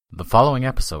The following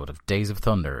episode of Days of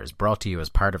Thunder is brought to you as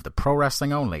part of the Pro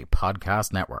Wrestling Only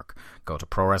podcast network. Go to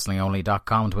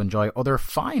ProWrestlingOnly.com to enjoy other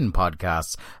fine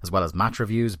podcasts, as well as match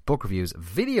reviews, book reviews,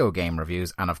 video game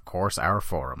reviews, and of course our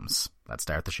forums. Let's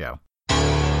start the show.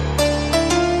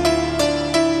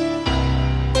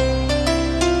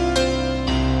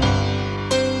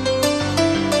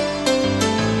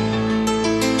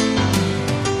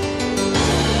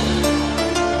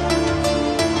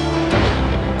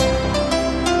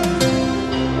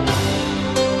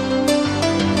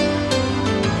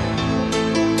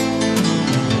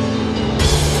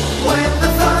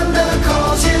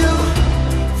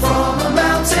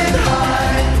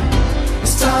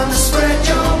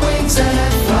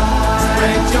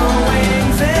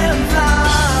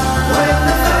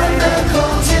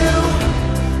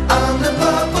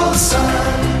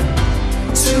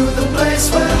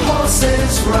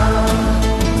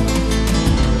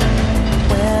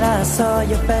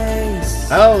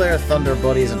 Hello there, Thunder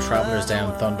buddies and travellers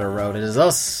down Thunder Road. It is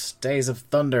us, Days of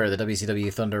Thunder, the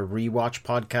WCW Thunder rewatch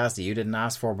podcast that you didn't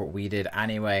ask for, but we did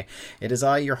anyway. It is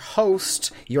I, your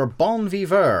host, your bon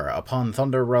viveur upon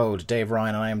Thunder Road, Dave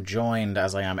Ryan, and I am joined,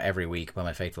 as I am every week, by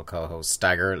my faithful co-host,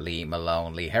 Stagger Lee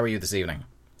Malone. Lee, how are you this evening?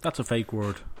 That's a fake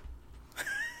word.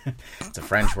 It's a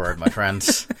French word, my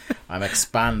friends. I'm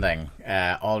expanding.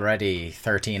 Already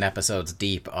 13 episodes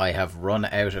deep, I have run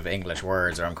out of English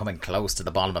words, or I'm coming close to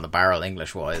the bottom of the barrel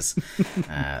English-wise.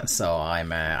 So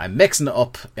I'm mixing it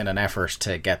up in an effort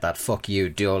to get that fuck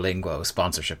you Duolingo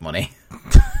sponsorship money.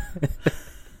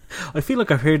 I feel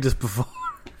like I've heard this before.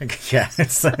 Yeah,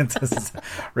 it's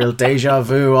real deja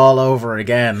vu all over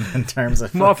again in terms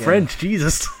of more French,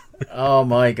 Jesus. Oh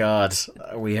my god,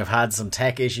 we have had some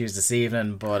tech issues this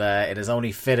evening, but it is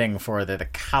only fitting for the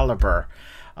calibre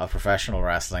of professional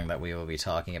wrestling that we will be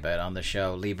talking about on the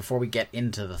show. Lee, before we get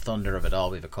into the thunder of it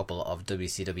all, we have a couple of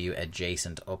WCW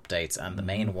adjacent updates, and the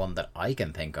main one that I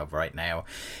can think of right now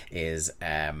is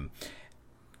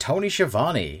Tony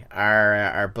Schiavone,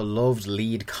 our beloved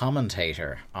lead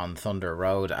commentator on Thunder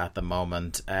Road at the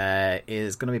moment,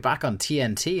 is going to be back on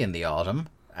TNT in the autumn,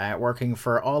 working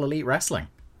for All Elite Wrestling.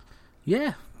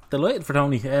 Yeah, delighted for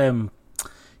Tony.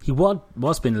 He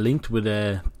was being linked with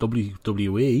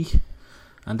WWE,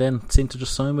 and then seemed to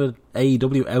just sign with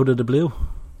AEW out of the blue.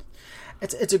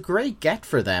 It's a great get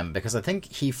for them, because I think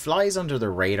he flies under the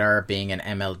radar being an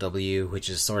MLW, which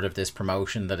is sort of this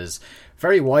promotion that is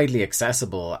very widely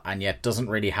accessible and yet doesn't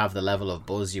really have the level of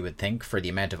buzz you would think for the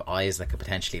amount of eyes that could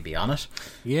potentially be on it.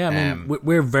 Yeah, I mean,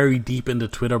 we're very deep in the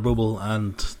Twitter bubble,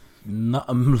 and not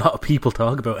a lot of people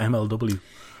talk about MLW.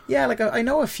 Yeah, like I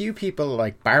know a few people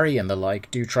like Barry and the like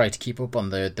do try to keep up on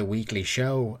the weekly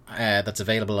show that's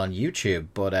available on YouTube,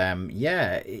 but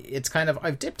yeah, it's kind of,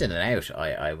 I've dipped in and out,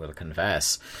 I will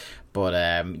confess. But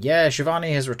yeah,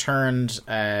 Schiavone has returned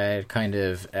kind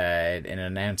of in an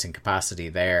announcing capacity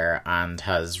there, and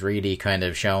has really kind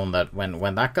of shown that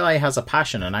when that guy has a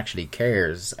passion and actually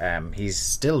cares, he's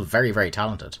still very, very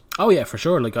talented. Oh yeah, for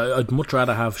sure. Like I'd much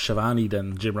rather have Schiavone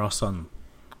than Jim Ross on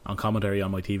commentary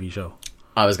on my TV show.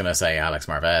 I was going to say Alex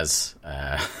Marvez,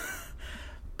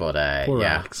 but poor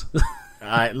yeah.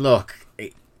 Alex. Look,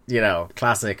 you know,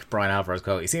 classic Brian Alvarez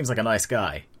quote. He seems like a nice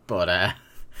guy, but I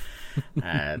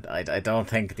don't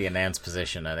think the announced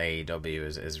position at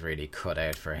AEW is really cut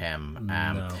out for him.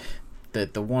 No.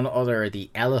 The one other, the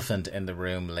elephant in the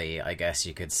room, Lee, I guess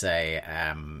you could say,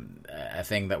 a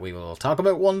thing that we will talk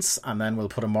about once and then we'll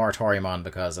put a moratorium on,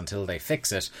 because until they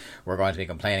fix it, we're going to be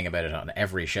complaining about it on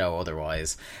every show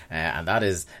otherwise, and that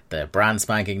is the brand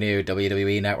spanking new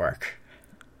WWE Network.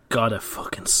 God, it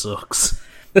fucking sucks.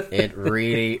 It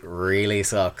really, really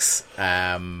sucks.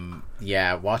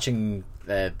 Yeah, watching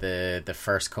the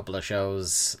first couple of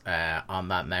shows on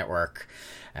that network,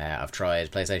 I've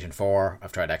tried PlayStation 4,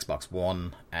 I've tried Xbox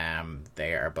One.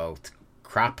 They are both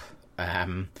crap.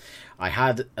 I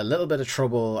had a little bit of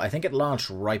trouble. I think it launched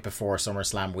right before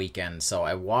SummerSlam weekend, so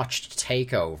I watched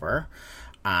TakeOver,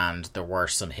 and there were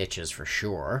some hitches for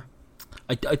sure.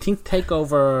 I think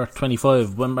TakeOver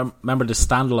 25, remember the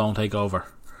standalone TakeOver?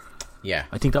 Yeah.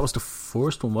 I think that was the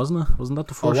first one, wasn't it? Wasn't that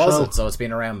the first show? Oh, was it? So it's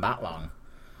been around that long?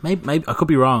 Maybe I could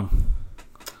be wrong.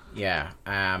 Yeah.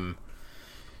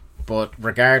 But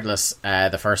regardless,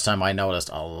 the first time I noticed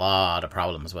a lot of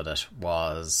problems with it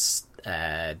was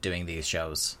doing these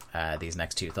shows, these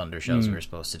next two Thunder shows we were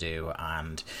supposed to do.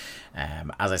 And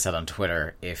as I said on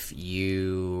Twitter, if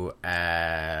you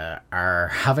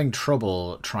are having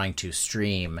trouble trying to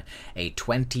stream a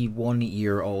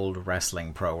 21-year-old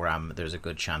wrestling program, there's a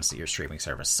good chance that your streaming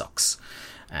service sucks,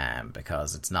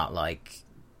 because it's not like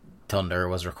Thunder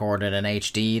was recorded in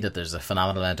HD, that there's a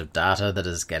phenomenal amount of data that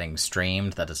is getting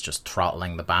streamed, that it's just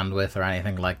throttling the bandwidth or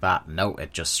anything like that. No,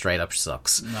 it just straight up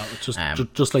sucks. No, it's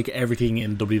just like everything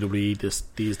in WWE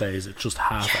these days. It's just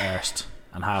half-arsed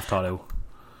and half thought out.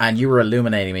 And you were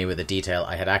illuminating me with a detail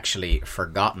I had actually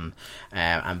forgotten,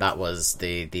 and that was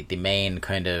the main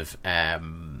kind of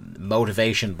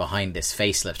motivation behind this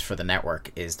facelift for the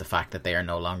network is the fact that they are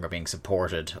no longer being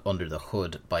supported under the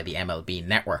hood by the MLB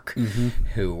network,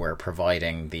 who were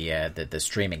providing the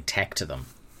streaming tech to them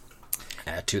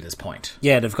to this point.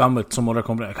 Yeah, they've gone with some other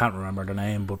company, I can't remember the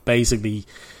name, but basically,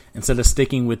 instead of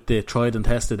sticking with the tried and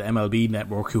tested MLB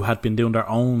network, who had been doing their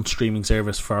own streaming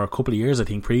service for a couple of years, I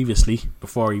think, previously,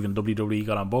 before even WWE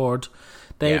got on board,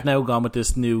 they've now gone with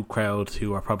this new crowd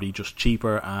who are probably just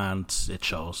cheaper, and it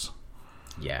shows.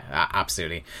 Yeah,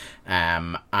 absolutely.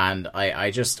 And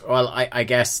I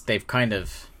guess they've kind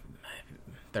of,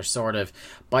 they're sort of,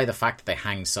 by the fact that they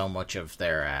hang so much of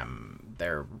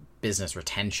their business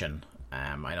retention.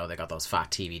 I know they got those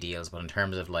fat TV deals, but in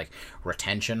terms of like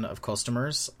retention of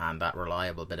customers and that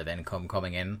reliable bit of income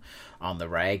coming in on the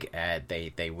reg,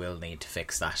 they will need to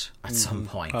fix that at some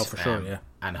point. Oh, for sure, yeah.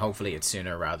 And hopefully it's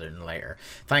sooner rather than later.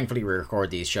 Thankfully, we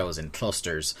record these shows in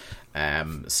clusters,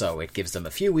 so it gives them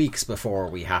a few weeks before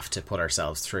we have to put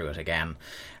ourselves through it again.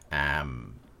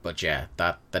 But yeah,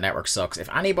 that the network sucks. If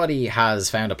anybody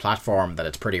has found a platform that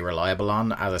it's pretty reliable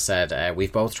on, as I said,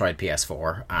 we've both tried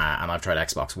PS4 and I've tried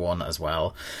Xbox One as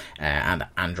well, and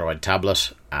Android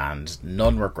tablet, and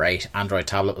none were great. Android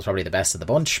tablet was probably the best of the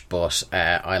bunch, but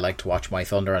I like to watch my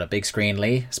Thunder on a big screen,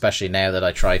 Lee, especially now that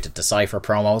I try to decipher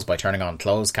promos by turning on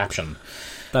closed caption.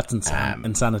 That's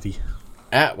insanity.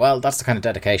 Well, that's the kind of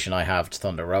dedication I have to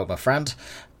Thunder Road, my friend.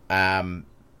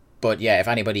 But yeah, if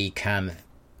anybody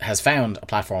has found a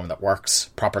platform that works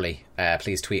properly,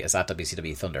 please tweet us at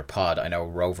WCW Thunder Pod. I know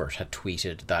Rovert had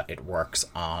tweeted that it works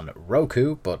on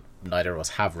Roku, but neither of us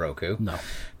have Roku. No.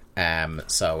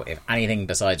 So if anything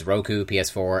besides Roku,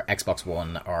 PS4, Xbox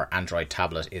One, or Android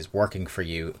tablet is working for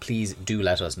you, please do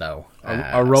let us know.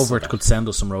 Or Rovert could send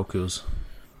us some Rokus.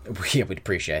 Yeah, we'd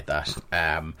appreciate that.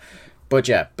 But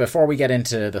yeah, before we get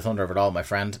into the Thunder of it all, my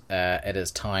friend, it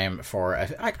is time for...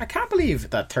 I can't believe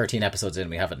that 13 episodes in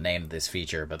we haven't named this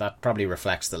feature, but that probably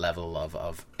reflects the level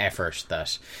of effort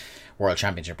that World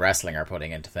Championship Wrestling are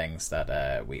putting into things,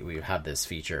 that we've had this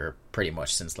feature pretty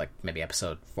much since like maybe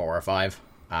episode 4 or 5,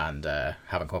 and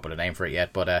haven't come up with a name for it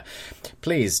yet. But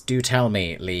please do tell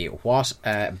me, Lee, what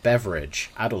adult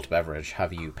beverage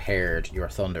have you paired your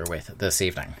Thunder with this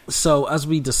evening? So, as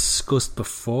we discussed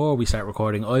before we start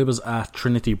recording, I was at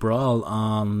Trinity Brawl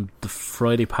on the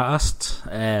Friday past,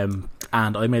 and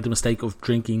I made the mistake of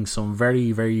drinking some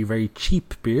very, very, very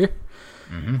cheap beer,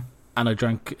 and I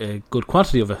drank a good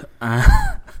quantity of it,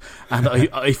 and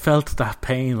I felt that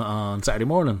pain on Saturday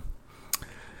morning.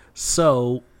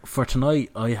 So for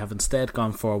tonight, I have instead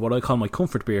gone for what I call my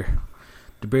comfort beer.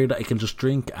 The beer that I can just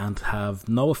drink and have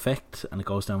no effect, and it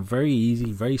goes down very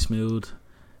easy, very smooth.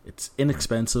 It's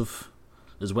inexpensive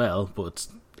as well, but it's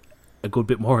a good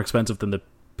bit more expensive than the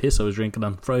piss I was drinking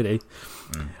on Friday.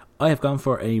 I have gone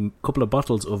for a couple of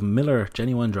bottles of Miller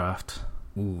Genuine Draft.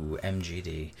 Ooh,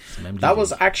 MGD. That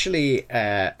was actually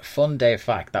a fun day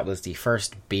fact. That was the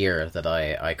first beer that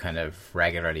I kind of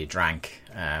regularly drank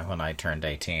when I turned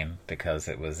 18, because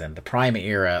it was in the prime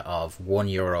era of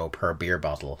 €1 per beer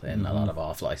bottle in a lot of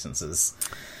off licenses.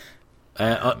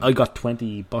 I got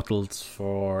 20 bottles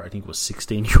for, I think it was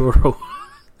 €16.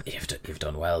 You've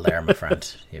done well there, my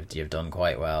friend. You've done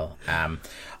quite well.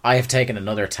 I have taken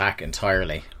another tack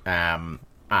entirely.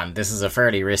 And this is a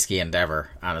fairly risky endeavour,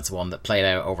 and it's one that played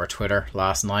out over Twitter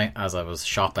last night as I was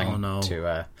shopping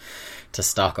to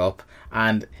stock up.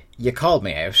 And you called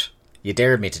me out, you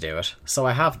dared me to do it, so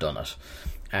I have done it.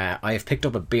 I have picked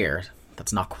up a beer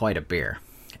that's not quite a beer.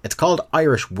 It's called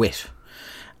Irish Wit,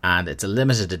 and it's a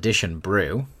limited edition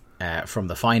brew from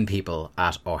the fine people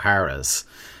at O'Hara's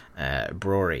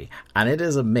Brewery. And it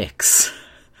is a mix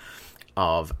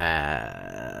of,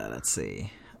 let's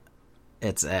see...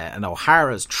 It's an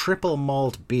O'Hara's triple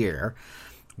malt beer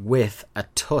with a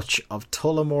touch of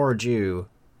Tullamore Dew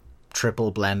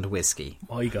triple blend whiskey.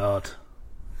 My God.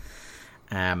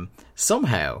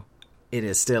 Somehow, it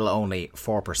is still only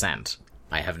 4%.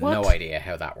 I have no idea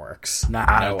how that works. No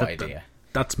idea.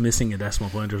 That's missing a decimal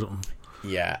point or something.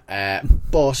 Yeah,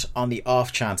 but on the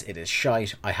off chance it is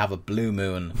shite, I have a Blue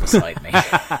Moon beside me.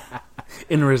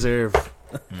 In reserve.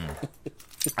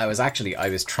 I was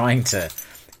trying to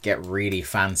get really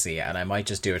fancy, and I might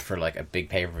just do it for like a big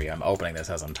pay-per-view. I'm opening this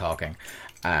as I'm talking.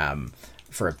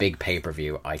 For a big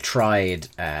pay-per-view, I tried,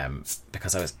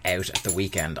 because I was out at the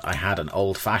weekend, I had an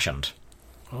old-fashioned.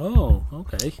 Oh,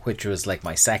 okay. which was like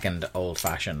my second old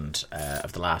fashioned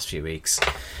of the last few weeks.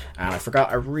 And I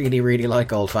forgot I really, really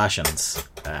like old fashions.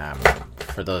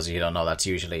 For those of you who don't know, that's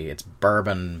usually it's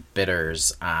bourbon,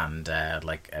 bitters, and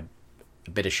like a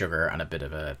bit of sugar and a bit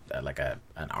of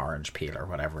an orange peel or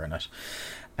whatever in it.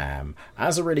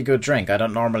 As a really good drink. I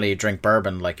don't normally drink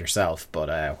bourbon like yourself,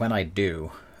 but when I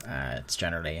do, it's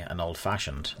generally an old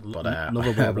fashioned. But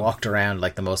I walked around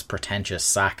like the most pretentious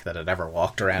sack that had ever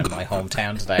walked around my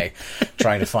hometown today,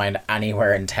 trying to find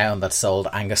anywhere in town that sold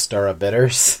Angostura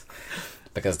bitters,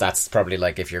 because that's probably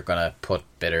like if you're gonna put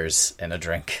bitters in a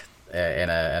drink in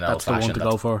an old fashioned. That's the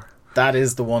one to go for. That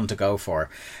is the one to go for.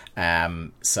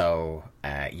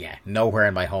 Nowhere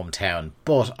in my hometown,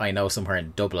 but I know somewhere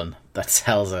in Dublin that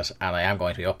sells it, and I am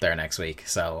going to be up there next week.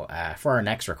 So for our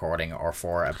next recording or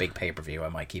for a big pay-per-view, I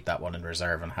might keep that one in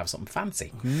reserve and have something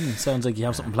fancy. Sounds like you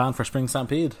have something planned for Spring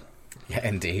Stampede. Yeah,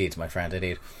 indeed, my friend,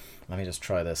 indeed. Let me just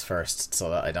try this first so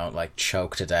that I don't like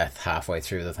choke to death halfway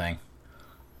through the thing.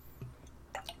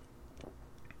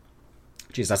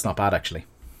 Jeez, that's not bad actually.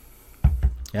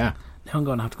 Yeah. Now I'm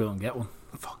going to have to go and get one.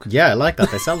 Fuck. Yeah, I like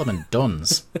that. They sell them in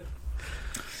Duns.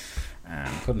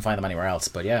 Couldn't find them anywhere else,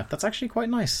 but yeah, that's actually quite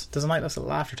nice. There's a nice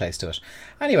little aftertaste to it.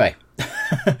 Anyway,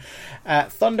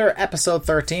 Thunder episode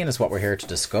 13 is what we're here to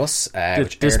discuss.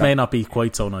 This may not be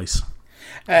quite so nice.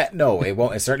 No, it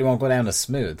won't. It certainly won't go down as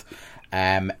smooth.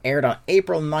 Aired on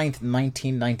April 9th,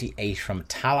 1998 from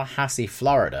Tallahassee,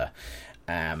 Florida.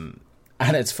 And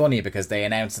it's funny because they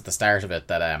announced at the start of it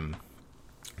that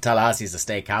Tallahassee is the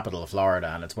state capital of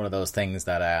Florida, and it's one of those things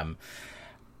that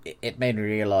it made me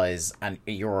realise, and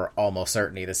you're almost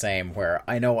certainly the same, where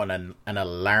I know an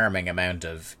alarming amount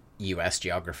of US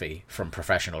geography from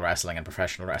professional wrestling and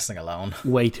professional wrestling alone.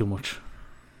 Way too much.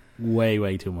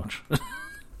 Way too much.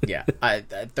 Yeah,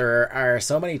 there are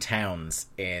so many towns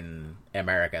in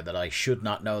America that I should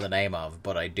not know the name of,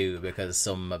 but I do because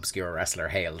some obscure wrestler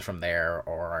hailed from there,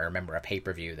 or I remember a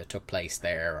pay-per-view that took place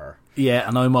there. Or yeah,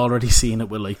 and I'm already seeing it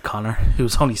with like Connor,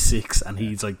 who's only 6, and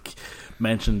he's like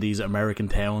mentioned these American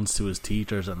towns to his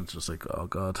teachers, and it's just like, oh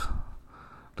god.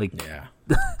 Like, yeah.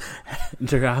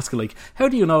 They're asking like, how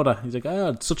do you know that? He's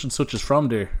like, such and such is from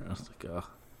there. I was like, oh.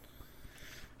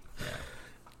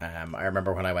 I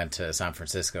remember when I went to San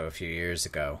Francisco a few years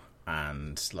ago,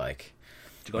 and like,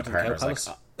 did you go to the Cow Palace?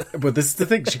 But this is the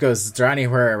thing. She goes, "Is there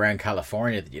anywhere around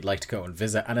California that you'd like to go and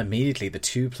visit?" And immediately, the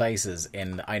two places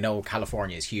I know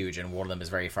California is huge, and one of them is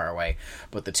very far away.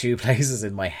 But the two places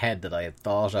in my head that I had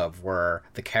thought of were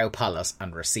the Cow Palace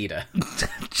and Reseda.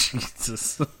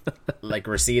 Jesus, like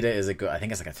Reseda is I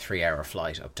think it's like a 3-hour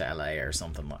flight up to LA or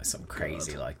something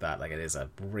crazy like that. Like it is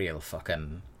a real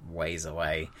fucking ways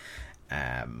away.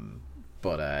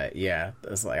 Yeah,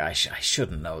 it's like I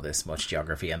shouldn't know this much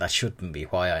geography, and that shouldn't be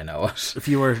why I know it. If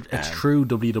you were a true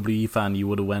WWE fan, you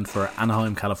would have went for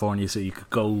Anaheim, California, so you could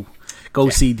go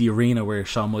see the arena where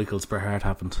Shawn Michaels' Bret Hart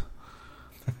happened.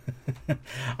 I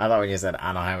thought when you said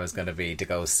Anaheim was going to be to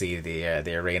go see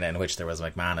the arena in which there was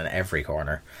McMahon in every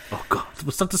corner. Oh god,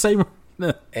 was that the same?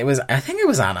 It was. I think it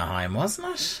was Anaheim, wasn't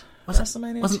it?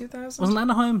 WrestleMania 2000? Wasn't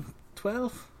Anaheim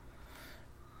 12?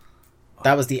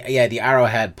 That was the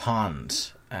Arrowhead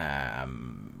Pond. Let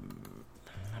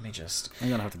me just.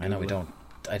 I'm gonna have to. I know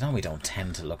we don't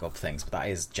tend to look up things, but that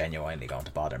is genuinely going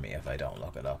to bother me if I don't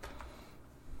look it up.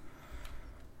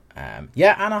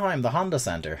 Anaheim, the Honda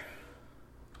Center.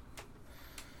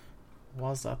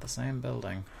 Was that the same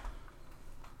building?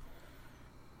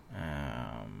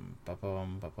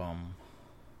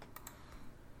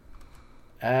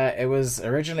 It was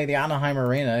originally the Anaheim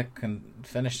Arena,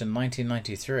 finished in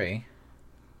 1993.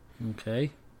 Okay.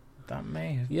 That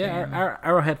may have been. Our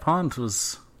Arrowhead Pond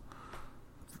was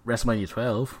WrestleMania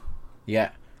 12. Yeah.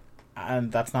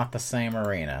 And that's not the same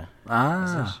arena.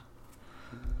 Ah.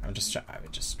 I'm just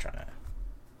trying to...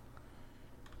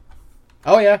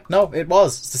 Oh yeah, no, it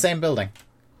was. It's the same building.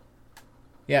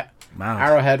 Yeah. Wow.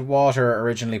 Arrowhead Water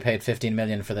originally paid $15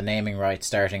 million for the naming rights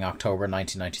starting October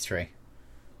 1993.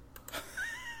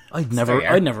 I'd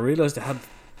never realised they had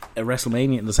a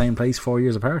WrestleMania in the same place 4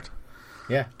 years apart.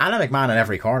 Yeah, Anna McMahon in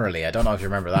every corner, Lee. I don't know if you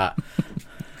remember that.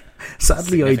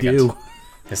 Sadly, I do.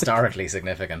 Historically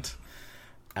significant.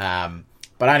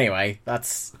 But anyway,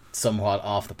 that's somewhat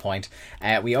off the point.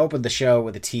 We opened the show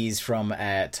with a tease from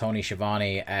Tony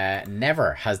Schiavone.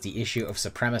 Never has the issue of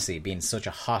supremacy been such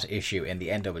a hot issue in the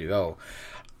NWO.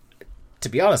 To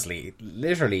be honestly,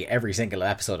 literally every single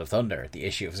episode of Thunder, the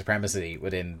issue of supremacy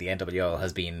within the NWO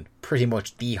has been pretty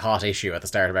much the hot issue at the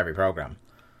start of every program.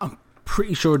 I'm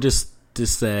pretty sure this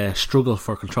struggle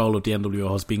for control of the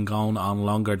NWO has been going on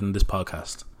longer than this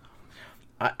podcast.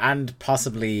 and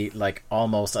possibly like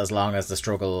almost as long as the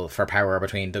struggle for power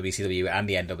between WCW and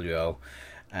the NWO.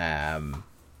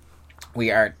 We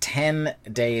are 10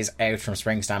 days out from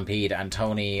Spring Stampede, and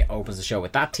Tony opens the show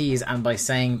with that tease and by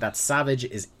saying that Savage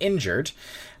is injured,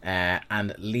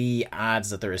 and Lee adds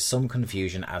that there is some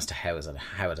confusion as to how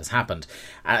it has happened.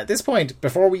 At this point,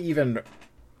 before we even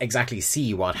exactly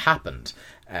see what happened,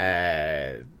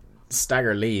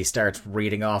 Stagger Lee starts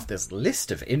reading off this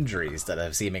list of injuries that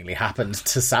have seemingly happened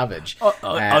to Savage.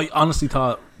 I honestly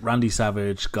thought Randy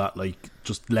Savage got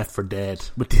just left for dead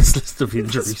with this list of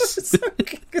injuries.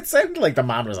 It sounded like the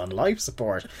man was on life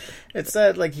support. It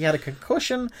said he had a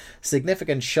concussion,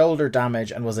 significant shoulder damage,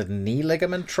 and was it knee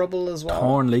ligament trouble as well?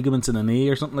 Torn ligaments in the knee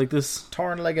or something like this.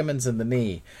 Torn ligaments in the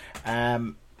knee.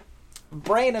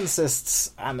 Brain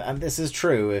insists, and this is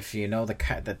true if you know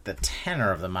the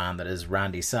tenor of the man that is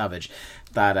Randy Savage,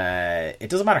 that it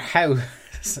doesn't matter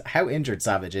how injured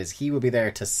Savage is, he will be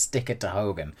there to stick it to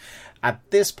Hogan.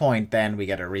 At this point, then we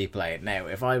get a replay. Now,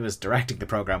 if I was directing the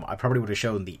program, I probably would have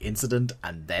shown the incident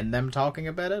and then them talking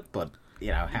about it. But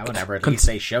however, at least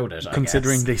they showed it.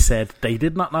 Considering they said they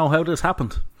did not know how this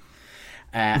happened.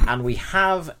 And we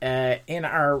have in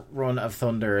our run of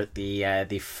Thunder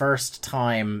the first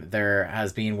time there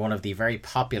has been one of the very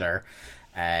popular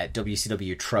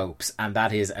WCW tropes, and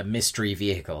that is a mystery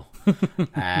vehicle.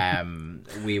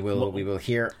 We will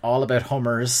hear all about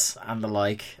Hummers and the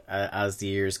like as the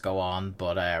years go on,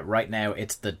 but right now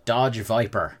it's the Dodge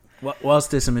Viper. Was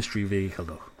this a mystery vehicle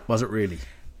though? Was it really?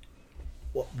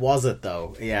 Was it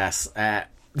though? Yes.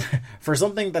 For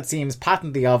something that seems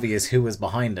patently obvious who was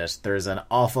behind it, there's an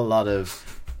awful lot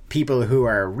of people who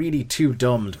are really too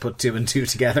dumb to put two and two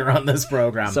together on this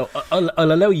program. So I'll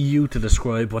allow you to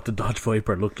describe what the Dodge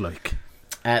Viper looked like.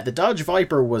 The Dodge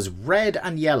Viper was red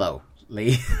and yellow,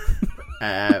 Lee.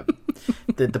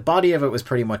 The body of it was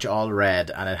pretty much all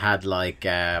red, and it had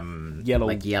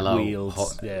yellow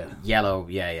wheels, yellow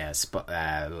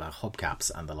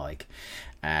hubcaps and the like.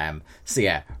 So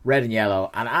yeah, red and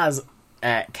yellow, and as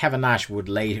Kevin Nash would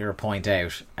later point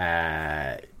out,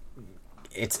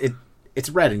 it's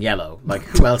red and yellow. Like,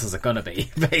 who else is it going to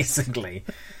be, basically?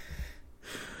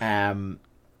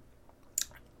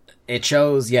 It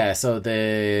shows, so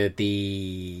it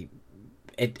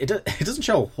doesn't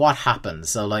show what happens.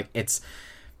 So, it's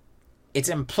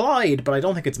implied, but I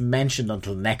don't think it's mentioned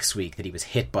until next week that he was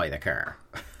hit by the car.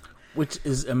 Which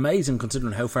is amazing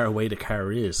considering how far away the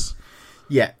car is.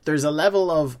 Yeah, there's a level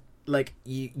of,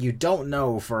 you don't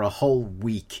know for a whole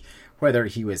week whether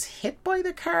he was hit by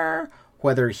the car,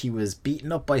 whether he was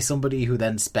beaten up by somebody who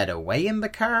then sped away in the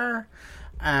car.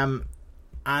 And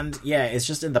yeah, it's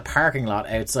just in the parking lot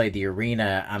outside the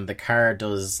arena, and the car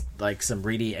does some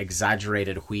really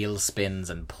exaggerated wheel spins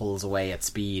and pulls away at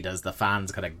speed as the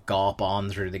fans kind of gawp on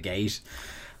through the gate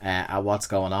at what's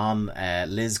going on.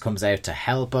 Liz comes out to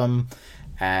help him.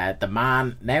 The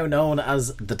man, now known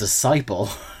as the Disciple,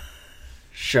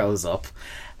 shows up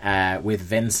with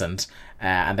Vincent,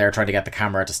 and they're trying to get the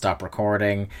camera to stop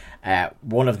recording.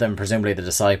 One of them, presumably the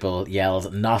Disciple,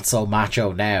 yells, "Not so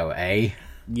macho now, eh?"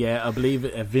 Yeah, I believe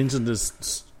Vincent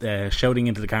is shouting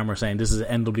into the camera saying this is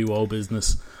NWO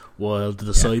business, while the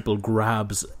Disciple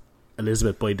grabs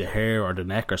Elizabeth by the hair or the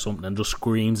neck or something and just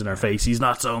screams in her face, "He's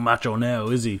not so macho now,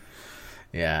 is he?"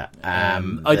 Yeah.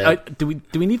 Do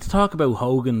we need to talk about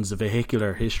Hogan's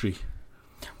vehicular history?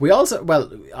 We also,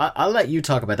 I'll let you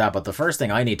talk about that, but the first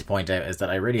thing I need to point out is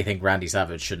that I really think Randy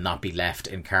Savage should not be left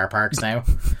in car parks now.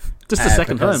 Just the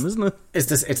second time, isn't it? It's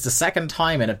the second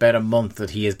time in about a month that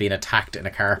he has been attacked in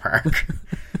a car park.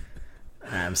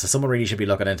 So someone really should be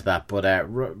looking into that. But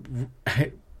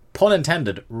pun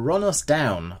intended, run us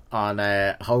down on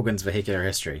Hogan's vehicular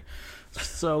history.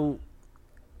 So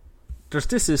there's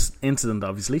this incident,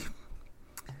 obviously.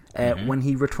 When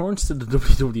he returns to the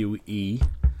WWE,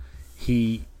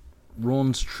 he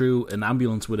runs through an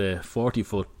ambulance with a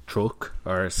 40-foot truck,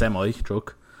 or a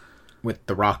semi-truck. With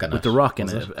The Rock in it. With The Rock in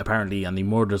it, apparently, and he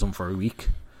murders him for a week.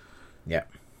 Yeah.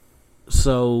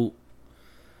 So,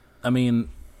 I mean,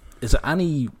 is it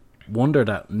any wonder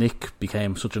that Nick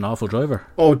became such an awful driver?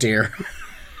 Oh dear.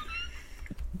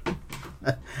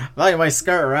 I might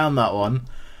skirt around that one.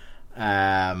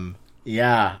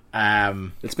 Yeah.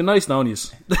 It's been nice knowing you.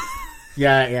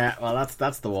 Yeah. Well,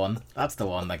 that's the one. That's the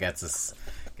one that gets us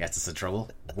in trouble.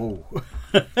 Whoa.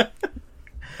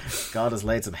 God has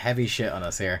laid some heavy shit on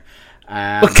us here.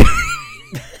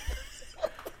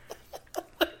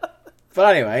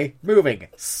 But anyway, moving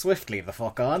swiftly the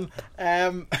fuck on.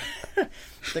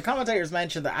 The commentators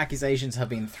mentioned that accusations have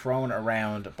been thrown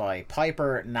around by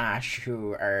Piper, Nash,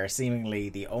 who are seemingly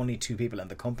the only two people in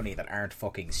the company that aren't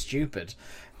fucking stupid,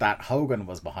 that Hogan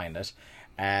was behind it.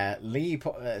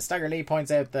 Stagger Lee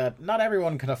points out that not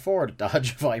everyone can afford a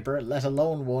Dodge Viper, let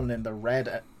alone one in the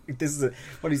red. This is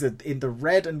what he said, in the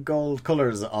red and gold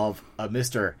colours of a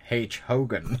Mr. H.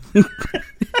 Hogan.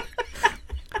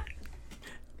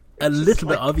 A little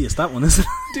bit obvious, that one, isn't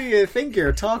it? Do you think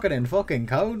you're talking in fucking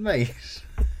code, mate?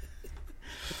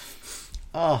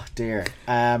 Oh dear.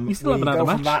 You still haven't had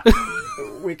a match.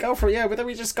 We go for but then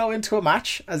we just go into a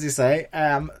match, as you say.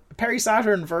 Perry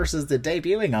Saturn versus the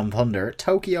debuting on Thunder,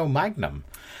 Tokyo Magnum.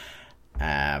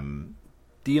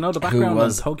 Do you know the background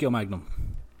on Tokyo Magnum?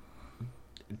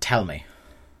 Tell me.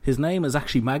 His name is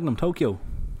actually Magnum Tokyo.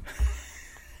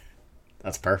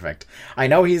 That's perfect. I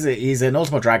know he's an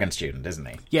Ultimate Dragon student, isn't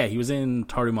he? Yeah, he was in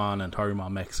Torimon and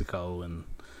Torimon Mexico,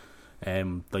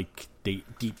 and like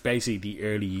basically the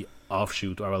early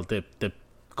offshoot, or well, the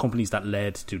companies that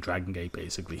led to Dragon Gate,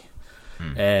 basically.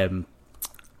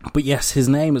 But yes, his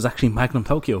name is actually Magnum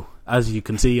Tokyo, as you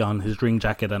can see on his ring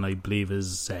jacket, and I believe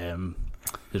his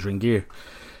ring gear.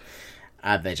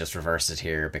 And they just reversed it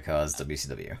here because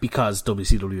WCW. Because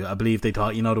WCW, I believe they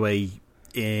thought, the way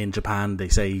in Japan they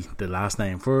say the last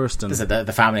name first, and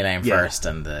the family name first,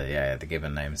 and the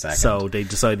given name second. So they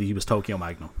decided he was Tokyo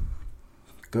Magnum.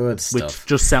 Good stuff. Which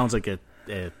just sounds like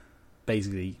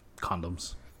basically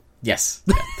condoms. Yes,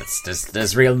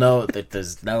 there's real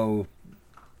there's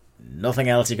nothing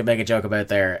else you can make a joke about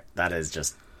there. That's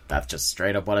just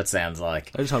straight up what it sounds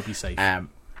like. I just hope he's safe.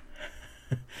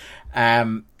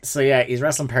 So yeah, he's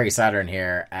wrestling Perry Saturn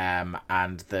here,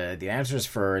 and the announcers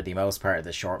for the most part of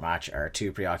the short match are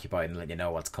too preoccupied in letting you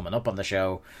know what's coming up on the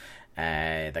show.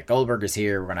 That Goldberg is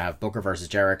here. We're going to have Booker versus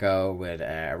Jericho with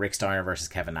Rick Steiner versus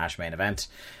Kevin Nash main event.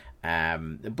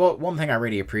 But one thing I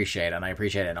really appreciate, and I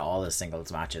appreciate it in all his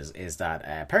singles matches, is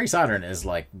that Perry Saturn is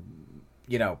like,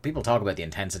 people talk about the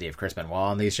intensity of Chris Benoit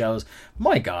on these shows.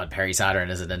 My God, Perry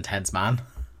Saturn is an intense man.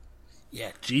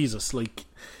 Yeah, Jesus, like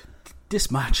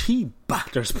this match, he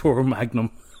batters poor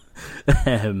Magnum.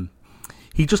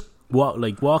 He just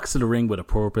walks to the ring with a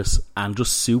purpose and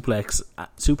just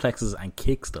suplexes and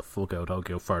kicks the fuck out of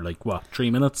Tokyo for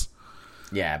 3 minutes?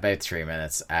 Yeah, about 3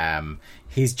 minutes.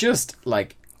 He's just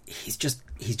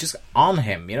on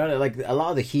him. A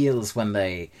lot of the heels when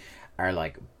they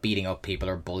are beating up people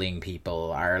or bullying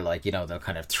people are they'll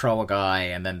kind of throw a guy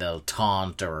and then they'll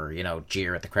taunt or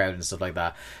jeer at the crowd and stuff like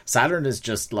that. Saturn is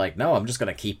just no, I'm just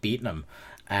gonna keep beating him.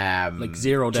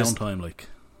 Zero downtime.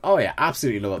 Oh yeah,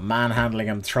 absolutely love it. Manhandling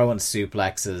him, throwing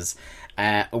suplexes.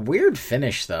 A weird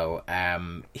finish though.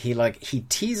 He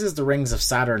teases the rings of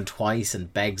Saturn twice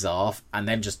and begs off, and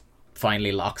then just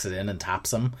finally locks it in and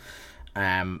taps him.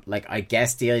 I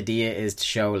guess the idea is to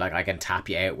show I can tap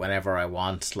you out whenever I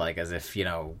want, as if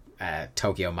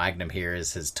Tokyo Magnum here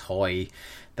is his toy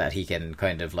that he can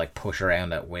kind of push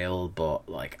around at will. But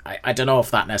I don't know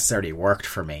if that necessarily worked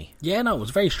for me. Yeah, no, it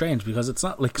was very strange because it's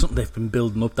not something they've been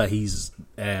building up that he's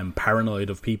paranoid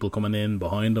of people coming in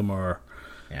behind him, or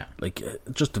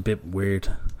just a bit weird.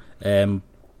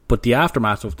 But the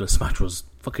aftermath of this match was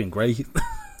fucking great.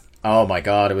 Oh my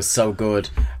God, it was so good.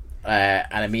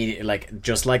 And immediately,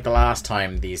 just like the last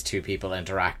time these two people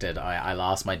interacted, I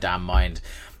lost my damn mind.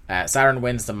 Saturn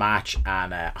wins the match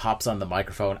and hops on the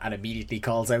microphone and immediately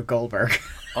calls out Goldberg.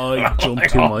 I jumped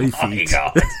to my feet. Oh my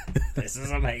God, this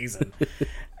is amazing.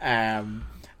 And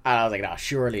I was like, no,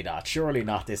 surely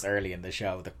not this early in the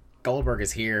show. The Goldberg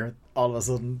is here. All of a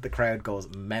sudden, the crowd goes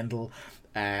mental.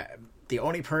 The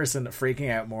only person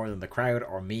freaking out more than the crowd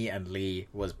or me and Lee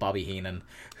was Bobby Heenan,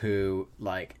 who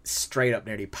straight up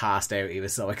nearly passed out. He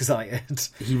was so excited.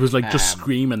 He was just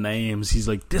screaming names. He's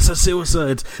like, "This is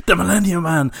suicide! The Millennium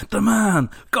Man! The man!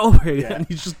 Goldberg!" Yeah. And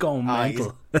he's just going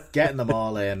mental. He's getting them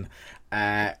all in.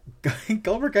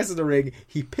 Goldberg gets in the ring.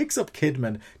 He picks up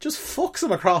Kidman, just fucks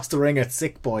him across the ring at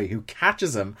Sick Boy, who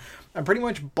catches him. And pretty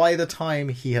much by the time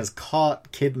he has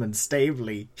caught Kidman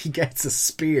stably, he gets a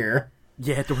spear.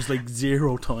 Yeah, there was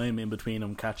zero time in between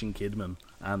him catching Kidman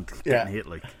and getting hit.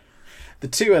 The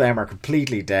two of them are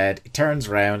completely dead. He turns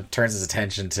around, turns his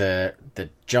attention to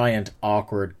the giant,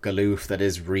 awkward galoof that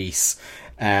is Reese,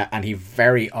 and he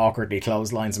very awkwardly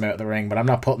clotheslines him out of the ring. But I'm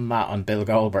not putting that on Bill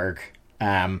Goldberg.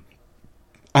 And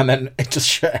then it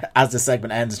just, as the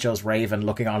segment ends, it shows Raven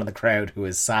looking on in the crowd, who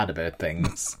is sad about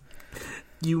things.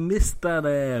 You missed that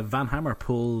Van Hammer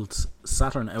pulled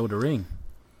Saturn out of the ring.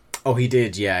 Oh, he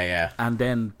did, yeah. And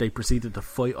then they proceeded to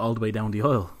fight all the way down the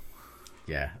aisle.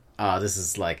 Yeah. This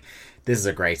is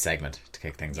a great segment to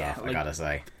kick things off, I gotta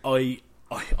say. I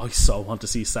so want to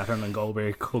see Saturn and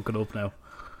Goldberg cook it up now.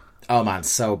 Oh man,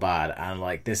 so bad. And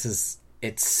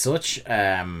it's such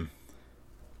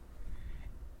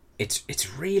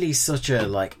it's really such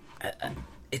a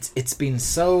it's been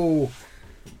so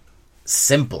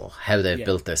simple how they've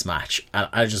built this match, and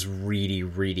I just really,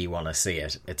 really want to see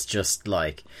it. It's just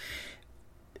like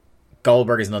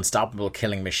Goldberg is an unstoppable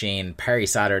killing machine. Perry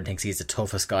Saturn thinks he's the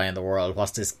toughest guy in the world.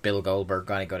 What's this Bill Goldberg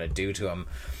guy going to do to him?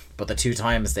 But the two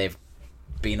times they've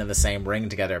been in the same ring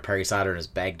together, Perry Saturn has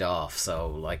begged off.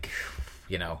 So, I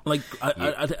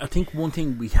think one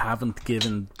thing we haven't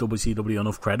given WCW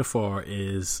enough credit for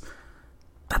is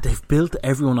that they've built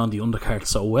everyone on the undercard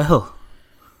so well.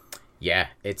 Yeah,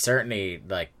 it's certainly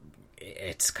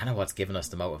it's kind of what's given us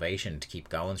the motivation to keep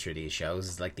going through these shows.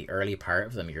 Is the early part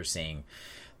of them you're seeing.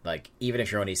 Even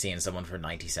if you're only seeing someone for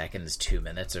 90 seconds, 2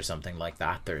 minutes or something like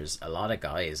that, there's a lot of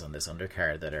guys on this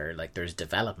undercard that are there's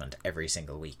development every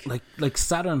single week. Like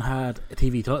Saturn had a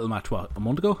TV title match, a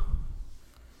month ago?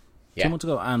 Yeah. 2 months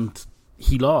ago, and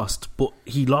he lost, but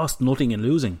he lost nothing in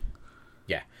losing.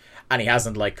 Yeah. And he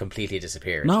hasn't completely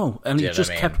disappeared. No, and he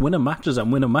just kept winning matches,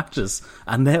 and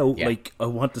now I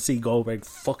want to see Goldberg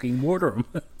fucking murder him.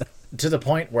 To the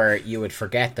point where you would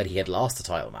forget that he had lost the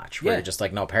title match. Where you're just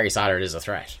no, Perry Saturn is a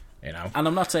threat, And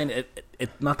I'm not saying it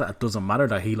not that it doesn't matter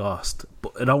that he lost,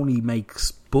 but it only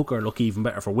makes Booker look even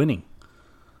better for winning.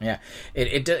 Yeah,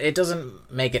 it doesn't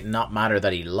make it not matter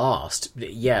that he lost.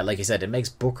 Yeah, like you said, it makes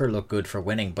Booker look good for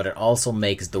winning, but it also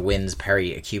makes the wins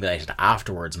Perry accumulated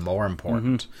afterwards more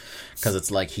important. Because it's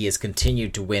he has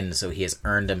continued to win, so he has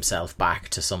earned himself back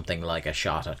to something like a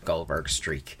shot at Goldberg's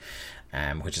streak.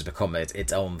 Which has become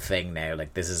its own thing now. I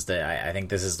think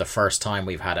this is the first time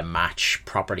we've had a match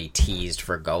properly teased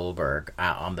for Goldberg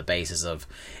on the basis of,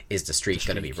 is the streak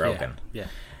going to be broken? Yeah.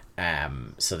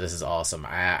 So this is awesome.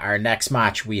 Our next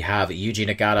match, we have Yuji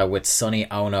Nagata with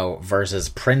Sonny Ono versus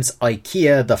Prince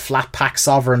Ikea, the flat pack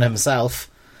sovereign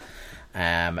himself.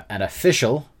 An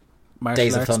official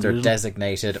Days of Thunder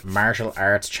designated martial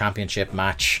arts championship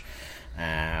match.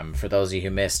 For those of you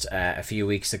who missed, a few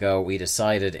weeks ago, we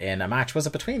decided in a match, was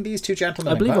it between these two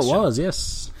gentlemen? I believe it was,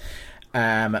 yes.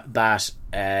 That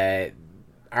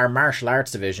our martial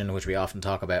arts division, which we often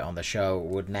talk about on the show,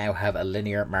 would now have a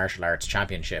linear martial arts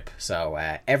championship. So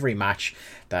every match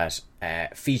that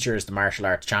features the martial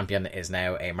arts champion is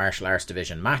now a martial arts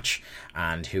division match,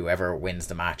 and whoever wins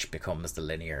the match becomes the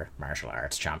linear martial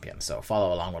arts champion. So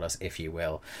follow along with us if you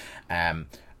will.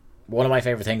 One of my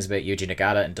favourite things about Yuji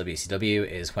Nagata in WCW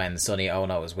is when Sonny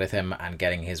Ono is with him and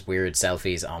getting his weird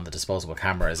selfies on the disposable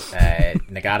cameras.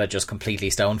 Nagata just completely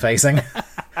stone-facing.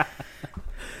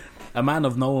 A man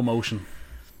of no emotion.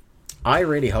 I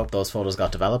really hope those photos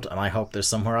got developed, and I hope there's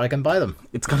somewhere I can buy them.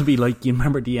 It's going to be you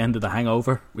remember the end of The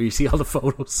Hangover, where you see all the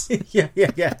photos? Yeah.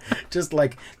 Just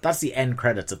that's the end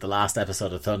credits of the last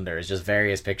episode of Thunder, is just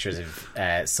various pictures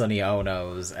of Sonny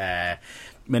Ono's...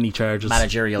 many charges,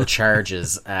 managerial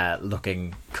charges,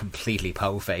 looking completely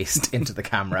po-faced into the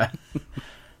camera.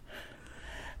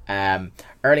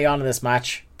 Early on in this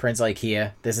match, Prince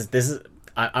Ikea.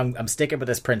 I'm sticking with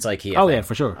this Prince Ikea. Oh thing. Yeah,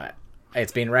 for sure.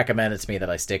 It's been recommended to me that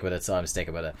I stick with it, so I'm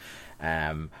sticking with it.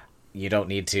 You don't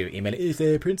need to email. Is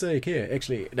Prince Ikea?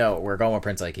 Actually, no. We're going with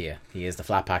Prince Ikea. He is the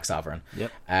flat pack sovereign.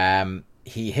 Yep.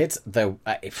 He hits the.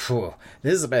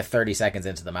 This is about 30 seconds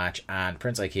into the match, and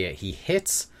Prince Ikea, he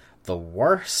hits the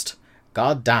worst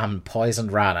goddamn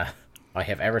poisoned Rana I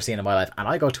have ever seen in my life, and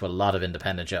I go to a lot of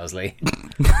independent shows, Lee.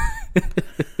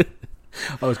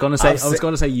 I was going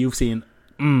to say you've seen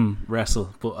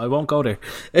wrestle, but I won't go there.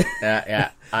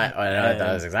 Yeah, I know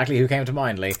that is exactly who came to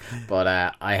mind, Lee. But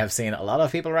I have seen a lot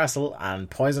of people wrestle, and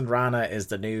Poisoned Rana is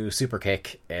the new super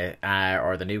kick,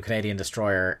 or the new Canadian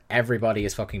Destroyer. Everybody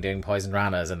is fucking doing Poisoned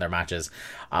Ranas in their matches.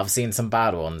 I've seen some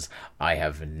bad ones. I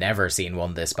have never seen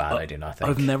one this bad. I do not think.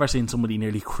 I've never seen somebody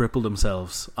nearly cripple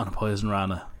themselves on a Poisoned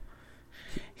Rana.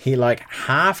 He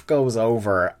half goes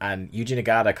over, and Yuji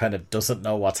Nagata kind of doesn't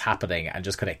know what's happening and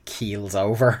just kind of keels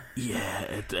over.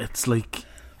 Yeah, it's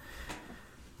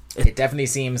it definitely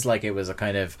seems like it was a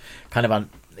kind of on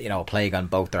plague on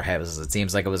both their houses. It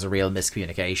seems like it was a real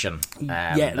miscommunication.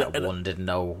 That one didn't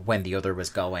know when the other was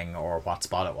going or what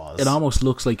spot it was. It almost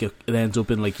looks like it ends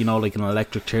up in like an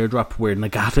electric chair drop where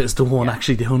Nagata is the one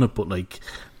actually doing it, but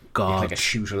God, like a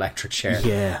shoot electric chair.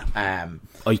 Yeah.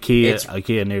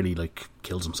 Ikea nearly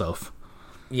kills himself.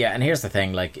 Yeah, and here's the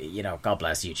thing, God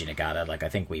bless Yuji Nagata. I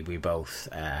think we both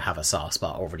have a soft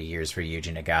spot over the years for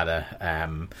Yuji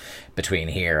Nagata, between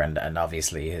here and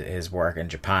obviously his work in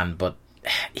Japan. But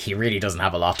he really doesn't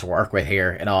have a lot to work with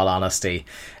here, in all honesty.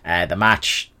 The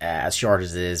match, as short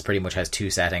as it is, pretty much has two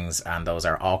settings, and those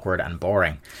are awkward and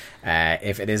boring.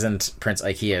 If it isn't Prince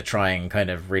Ikea trying kind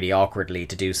of really awkwardly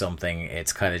to do something,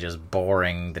 it's kind of just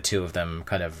boring, the two of them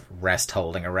kind of rest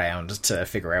holding around to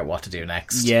figure out what to do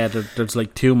next. Yeah, there's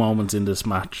like two moments in this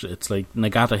match. It's like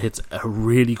Nagata hits a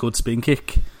really good spin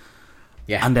kick.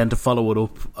 Yeah. And then to follow it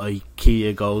up,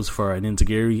 Ikea goes for an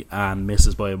Enziguri and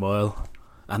misses by a mile.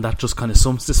 And that just kind of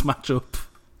sums this match up.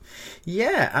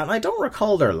 Yeah, and I don't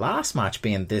recall their last match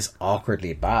being this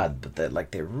awkwardly bad,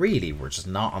 but they really were just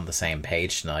not on the same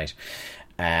page tonight.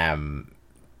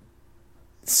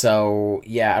 So,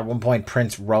 yeah, at one point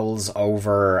Prince rolls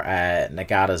over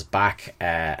Nagata's back,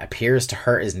 appears to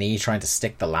hurt his knee trying to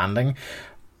stick the landing.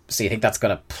 So you think that's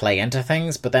going to play into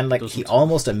things, but then he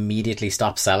almost immediately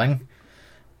stops selling.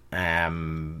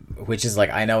 Which is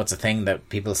I know it's a thing that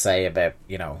people say about,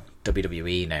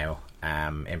 WWE now,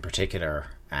 in particular,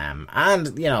 and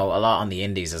a lot on the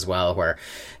indies as well, where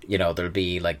there'll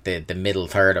be the middle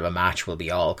third of a match will be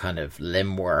all kind of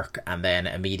limb work, and then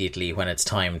immediately when it's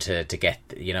time to get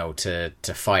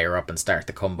to fire up and start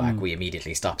the comeback, we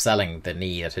immediately stop selling the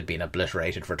knee that had been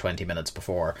obliterated for 20 minutes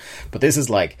before. But this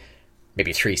is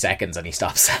maybe 3 seconds and he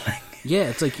stops selling. Yeah,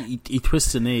 it's he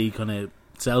twists the knee, kind of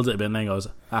sells it a bit, and then goes,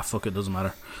 fuck it, doesn't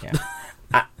matter. Yeah.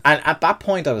 And at that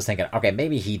point I was thinking, okay,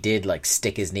 maybe he did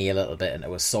stick his knee a little bit and it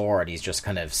was sore and he's just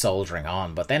kind of soldiering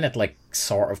on, but then it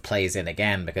sort of plays in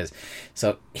again, because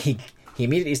so he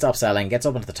immediately stops selling, gets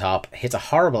up into the top, hits a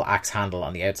horrible axe handle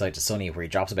on the outside to Sonny where he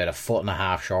drops about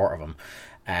 1.5 feet short of him.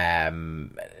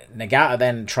 Nagata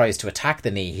then tries to attack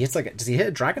the knee. He hits does he hit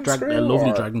a dragon screw? A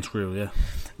lovely dragon screw, yeah.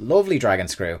 Lovely dragon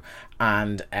screw.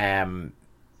 And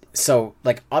so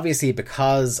obviously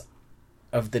because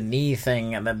of the knee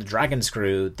thing and then the dragon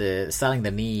screw, the selling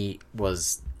the knee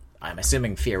was, I'm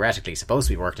assuming, theoretically supposed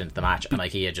to be worked into the match, and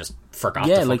Ikea just forgot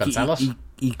to fucking sell it.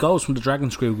 He goes from the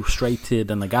dragon screw straight to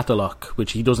the Nagata lock,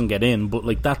 which he doesn't get in,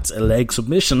 but that's a leg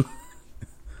submission.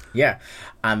 Yeah,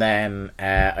 and then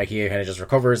Ikea kind of just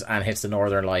recovers and hits the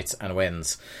Northern Lights and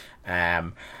wins.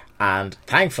 And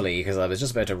thankfully, because I was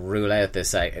just about to rule out the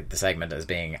segment as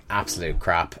being absolute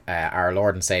crap, our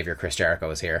Lord and Saviour Chris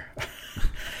Jericho is here.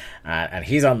 And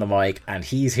he's on the mic, and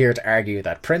he's here to argue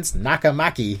that Prince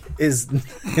Nakamaki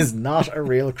is not a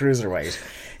real cruiserweight.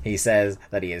 He says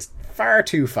that he is far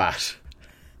too fat.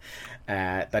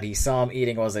 That he saw him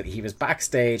eating, he was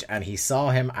backstage and he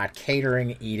saw him at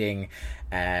catering eating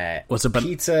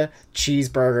pizza,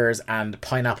 cheeseburgers, and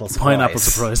pineapple surprise. Pineapple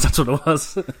surprise, that's what it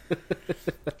was.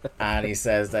 And he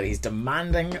says that he's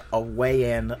demanding a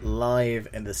weigh-in live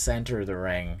in the centre of the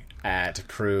ring to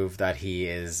prove that he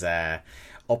is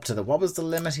up to what was the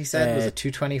limit he said? Was it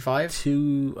 225?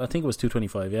 I think it was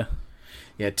 225, yeah.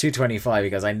 Yeah, 225,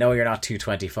 because I know you're not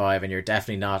 225 and you're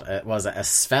definitely not a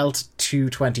svelte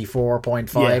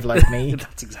 224.5 like me.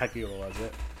 That's exactly what it was, yeah.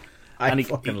 I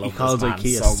fucking love he calls this man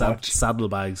Ikea so much.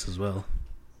 saddlebags as well.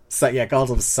 So, yeah, calls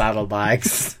them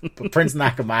saddlebags. But Prince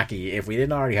Nakamaki, if we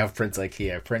didn't already have Prince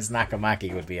Ikea, Prince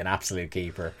Nakamaki would be an absolute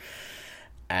keeper.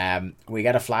 We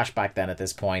get a flashback then at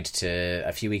this point to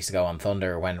a few weeks ago on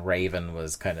Thunder when Raven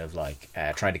was kind of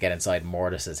trying to get inside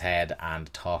Mortis's head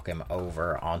and talk him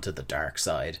over onto the dark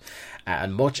side.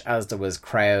 And much as there was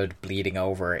crowd bleeding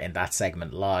over in that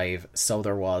segment live, so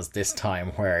there was this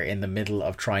time where in the middle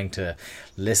of trying to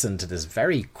listen to this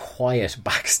very quiet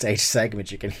backstage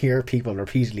segment, you can hear people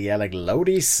repeatedly yelling,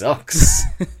 "Lodi sucks."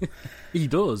 He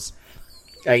does.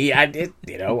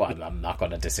 I'm not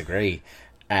going to disagree.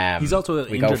 He's also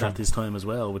injured at this time as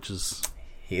well, which is...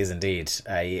 He is indeed.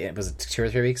 It was 2 or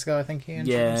 3 weeks ago, I think he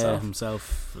injured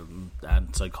himself.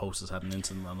 And Psychosis had an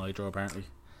incident on Nitro, apparently.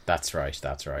 That's right.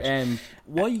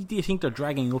 Why do you think they're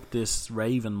dragging up this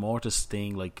Raven Mortis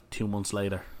thing 2 months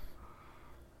later?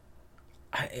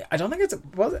 I don't think it's...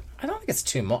 I don't think it's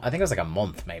 2 months. I think it was a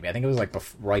month, maybe. I think it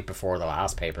was right before the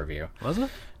last pay-per-view. Was it?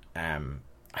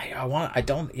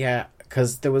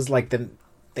 Because there was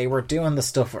they were doing the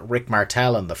stuff with Rick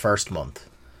Martel in the first month.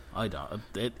 I don't.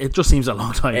 It just seems a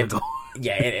long time ago.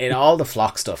 Yeah, all the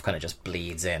Flock stuff kind of just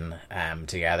bleeds in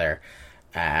together.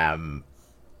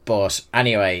 But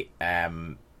anyway, I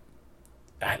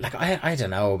don't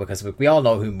know, because we all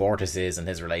know who Mortis is and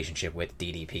his relationship with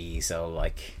DDP. So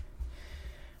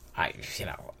I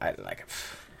can't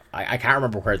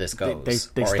remember where this goes they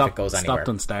or stopped, if it goes anywhere. Stopped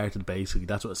and started, basically.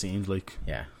 That's what it seems like.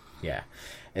 Yeah.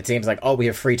 It seems we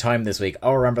have free time this week.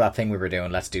 Oh, remember that thing we were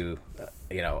doing? Let's do, a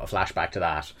flashback to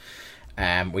that.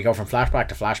 We go from flashback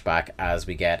to flashback as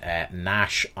we get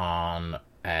Nash on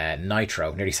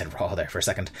Nitro, nearly said Raw there for a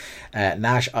second,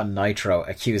 Nash on Nitro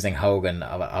accusing Hogan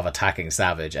of attacking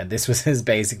Savage, and this was his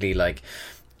basically like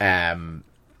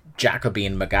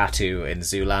Jacobin Magatu in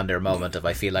Zoolander moment of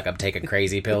I feel like I'm taking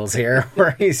crazy pills here,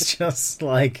 where he's just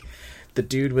like, the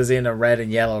dude was in a red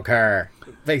and yellow car,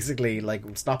 basically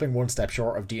like stopping one step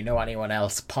short of do you know anyone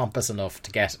else pompous enough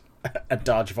to get a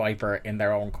Dodge Viper in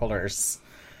their own colours.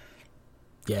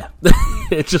 Yeah.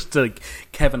 It's just like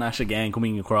Kevin Nash again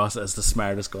coming across as the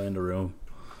smartest guy in the room.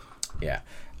 Yeah.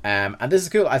 And this is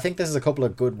cool. I think this is a couple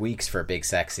of good weeks for Big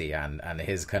Sexy and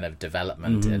his kind of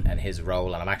development and his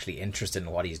role. And I'm actually interested in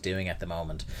what he's doing at the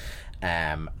moment.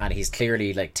 And he's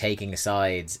clearly like taking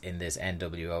sides in this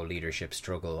NWO leadership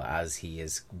struggle as he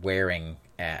is wearing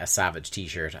a Savage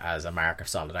t-shirt as a mark of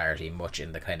solidarity, much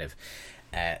in the kind of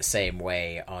same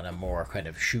way on a more kind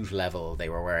of shoot level they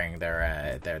were wearing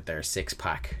their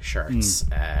six-pack shirts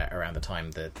around the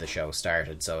time that the show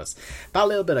started. So it's got a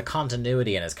little bit of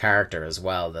continuity in his character as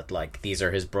well, that like these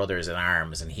are his brothers in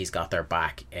arms and he's got their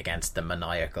back against the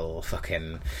maniacal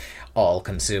fucking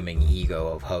all-consuming ego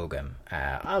of Hogan.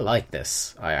 I like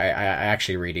this. I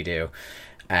actually really do.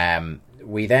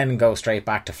 We then go straight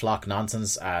back to Flock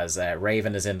Nonsense as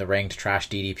Raven is in the ring to trash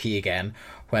DDP again,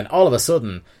 when all of a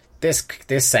sudden this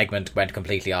segment went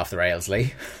completely off the rails,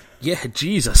 Lee. Yeah,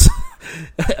 Jesus.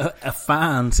 A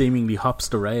fan seemingly hops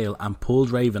the rail and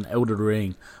pulls Raven out of the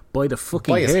ring by the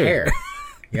fucking his hair.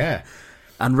 Yeah.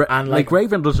 And like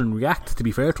Raven doesn't react, to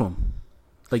be fair to him.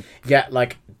 Like, yeah,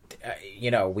 like,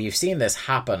 we've seen this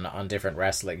happen on different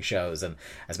wrestling shows, and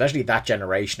especially that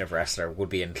generation of wrestler would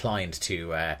be inclined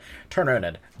to turn around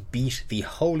and beat the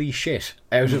holy shit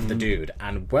out of the dude,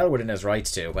 and well within his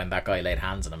rights to when that guy laid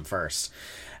hands on him first.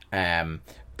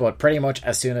 But pretty much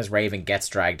as soon as Raven gets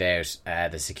dragged out,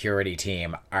 the security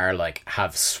team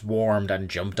have swarmed and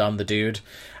jumped on the dude,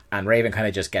 and Raven kind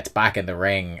of just gets back in the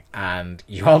ring, and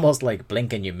you almost like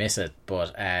blink and you miss it,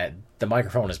 but the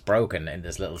microphone is broken in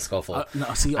this little scuffle.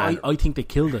 I think they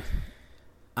killed it,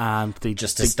 and they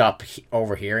stop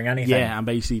overhearing anything. Yeah, and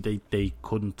basically they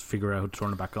couldn't figure out how to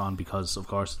turn it back on because, of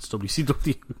course, it's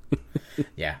WCW.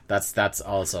 Yeah, that's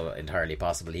also entirely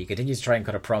possible. He continues to try and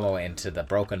cut a promo into the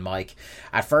broken mic,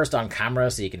 at first on camera,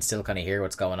 so you can still kind of hear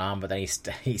what's going on, but then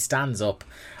he stands up,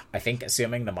 I think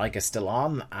assuming the mic is still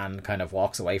on, and kind of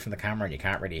walks away from the camera and you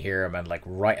can't really hear him, and like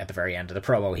right at the very end of the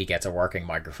promo he gets a working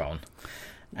microphone.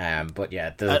 But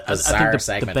yeah, the bizarre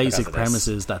segment. The basic premise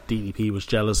is that DDP was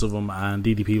jealous of him, and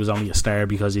DDP was only a star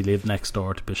because he lived next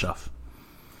door to Bischoff.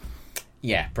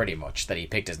 Yeah, pretty much. That he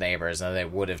picked his neighbours, and they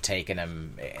would have taken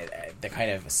him. The kind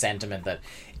of sentiment that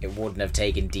it wouldn't have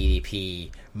taken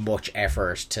DDP much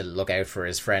effort to look out for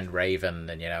his friend Raven,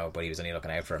 and but he was only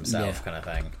looking out for himself, kind of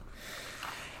thing.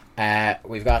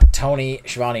 We've got Tony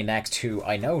Schiavone next, who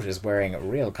I note is wearing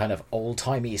real kind of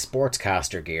old-timey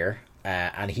sportscaster gear.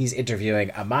 And he's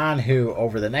interviewing a man who,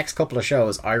 over the next couple of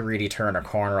shows, I really turn a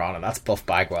corner on, and that's Buff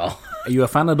Bagwell. Are you a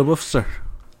fan of the Buff, sir?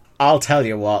 I'll tell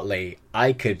you what, Lee.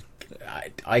 I could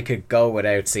go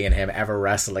without seeing him ever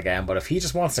wrestle again, but if he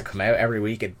just wants to come out every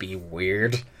week, it'd be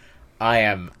weird. I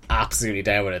am absolutely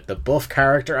down with it. The Buff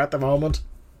character at the moment,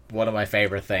 one of my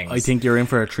favourite things. I think you're in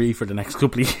for a treat for the next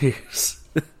couple of years.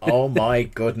 Oh my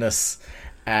goodness.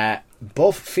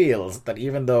 Buff feels that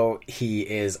even though he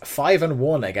is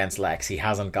 5-1 against Lex, he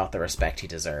hasn't got the respect he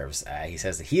deserves. He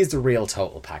says that he is the real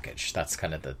total package. That's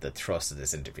kind of the thrust of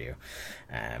this interview.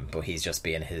 But he's just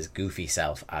being his goofy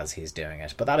self as he's doing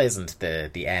it. But that isn't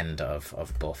the end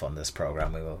of Buff on this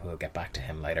program. We'll get back to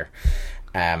him later.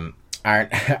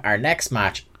 Our next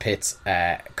match pits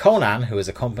Conan, who is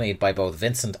accompanied by both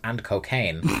Vincent and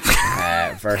Cocaine,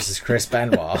 versus Chris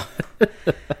Benoit.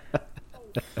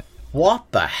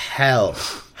 What the hell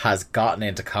has gotten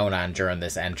into Conan during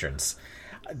this entrance?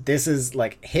 This is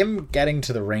like him getting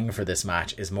to the ring for this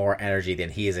match is more energy than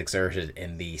he has exerted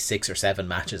in the 6 or 7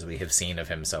 matches we have seen of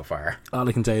him so far. All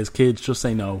I can say is, kids, just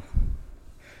say no.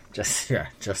 Just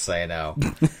say no.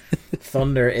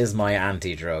 Thunder is my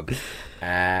anti-drug.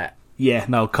 Yeah,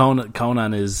 no,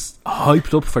 Conan is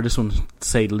hyped up for this one, to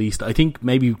say the least. I think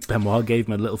maybe Benoit gave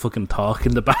him a little fucking talk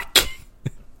in the back.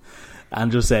 And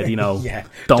just said, yeah,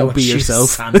 don't be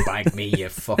yourself. Sandbag me, you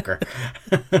fucker.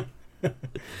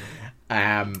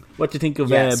 What do you think of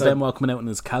Benoit coming out in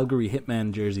his Calgary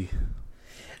Hitman jersey?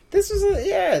 There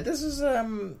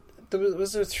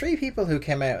was 3 people who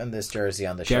came out in this jersey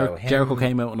on the show. Jericho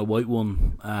came out in the white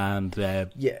one, and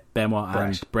Benoit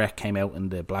and Brett came out in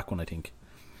the black one, I think.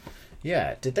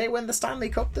 Yeah, did they win the Stanley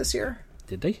Cup this year?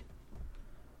 Did they?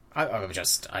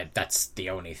 That's the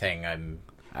only thing I'm.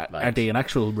 Are they an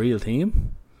actual real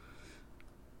team?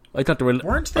 I thought they were.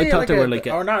 Weren't they? I thought they were like.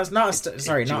 Or not? Not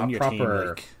sorry, not a junior proper. team,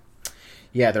 like.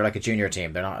 Yeah, they're like a junior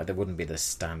team. They're not. They wouldn't be the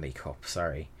Stanley Cup.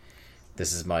 Sorry,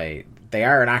 this is my. They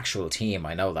are an actual team.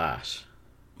 I know that.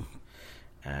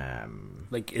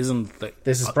 Like, isn't like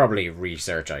this is probably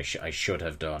research I should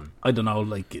have done. I don't know,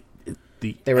 like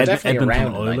they were definitely Edmonton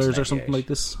around Oilers or something like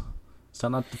this. Is that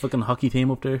not the fucking hockey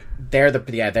team up there? They're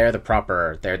the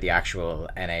actual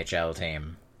NHL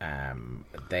team.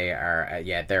 They are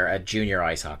they're a junior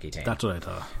ice hockey team. That's what I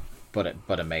thought.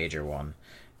 But a major one.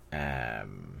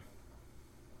 I'm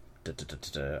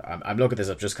looking this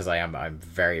up just because I'm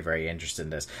very, very interested in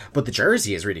this. But the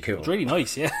jersey is really cool. It's really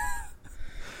nice, yeah.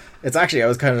 It's actually, I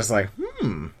was kind of just like,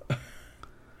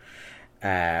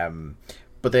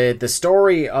 But the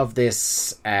story of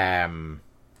this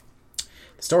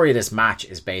match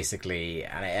is basically,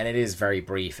 and it is very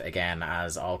brief again,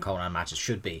 as all Conan matches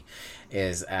should be,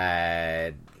 is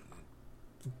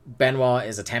Benoit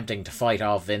is attempting to fight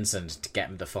off Vincent to get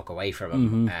him the fuck away from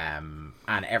him.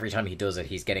 And every time he does it,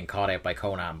 he's getting caught out by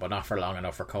Conan, but not for long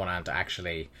enough for Conan to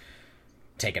actually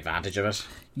take advantage of it.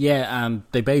 Yeah, and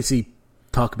they basically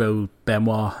talk about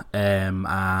Benoit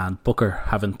and Booker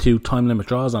having 2 time limit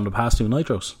draws on the past 2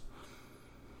 Nitros.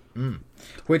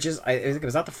 Which is,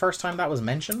 was that the first time that was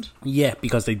mentioned? Yeah,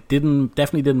 because they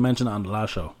definitely didn't mention it on the last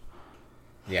show.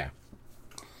 Yeah.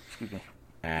 Excuse me.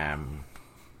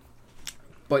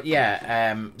 But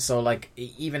yeah, so like,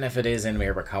 even if it is in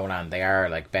Mirror Conan, they are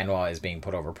like, Benoit is being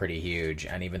put over pretty huge,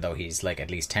 and even though he's like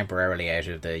at least temporarily out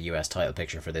of the US title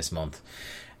picture for this month,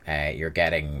 you're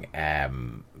getting,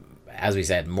 as we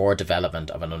said, more development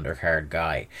of an undercard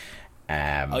guy.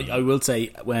 I will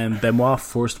say, when Benoit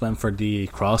first went for the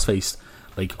crossface,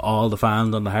 like, all the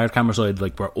fans on the hard camera side,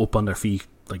 like, were up on their feet,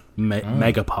 like,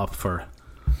 mega pop for.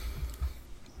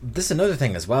 This is another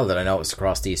thing as well that I noticed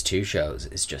across these 2 shows,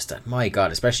 is just that, my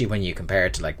god, especially when you compare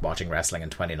it to like watching wrestling in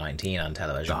 2019 on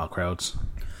television, crowds.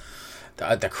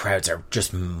 The crowds are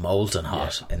just molten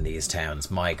hot in these towns.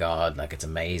 My god, like, it's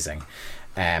amazing.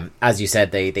 As you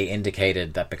said, they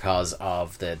indicated that because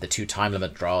of the 2 time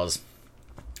limit draws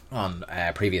on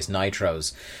previous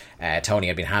Nitros, Tony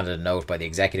had been handed a note by the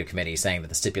executive committee saying that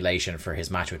the stipulation for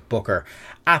his match with Booker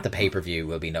at the pay-per-view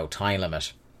will be no time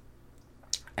limit.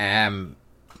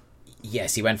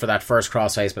 Yes, he went for that first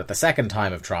crossface, but at the second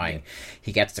time of trying,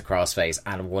 he gets the crossface.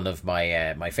 And one of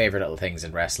my my favourite little things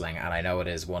in wrestling, and I know it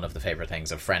is one of the favourite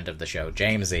things of friend of the show,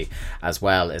 Jamesy, as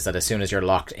well, is that as soon as you're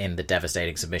locked in the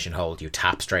devastating submission hold, you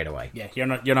tap straight away. Yeah,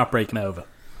 you're not breaking out of it.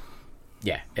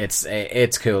 Yeah,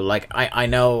 it's cool. Like, I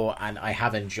know, and I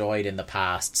have enjoyed in the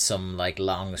past some like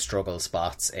long struggle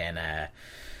spots in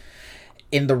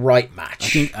the right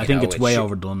match. I think it's way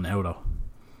overdone now, though.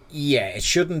 Yeah, it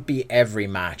shouldn't be every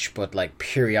match, but like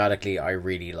periodically I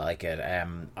really like it.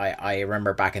 I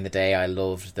remember back in the day I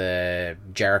loved the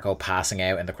Jericho passing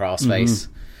out in the crossface.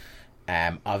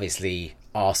 Obviously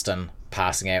Austin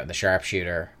passing out in the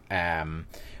sharpshooter.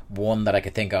 One that I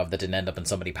could think of that didn't end up in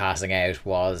somebody passing out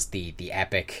was the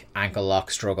epic ankle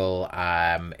lock struggle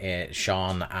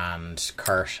Shawn and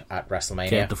Kurt at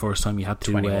WrestleMania. Yeah, the first time you had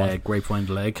to grapevine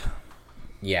the leg.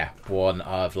 Yeah, one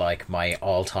of like my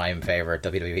all-time favorite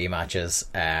WWE matches.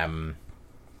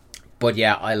 But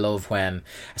yeah, I love when,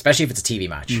 especially if it's a TV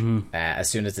match, as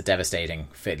soon as the devastating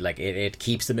fit, like it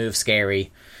keeps the move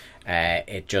scary.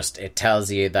 It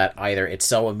tells you that either it's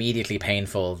so immediately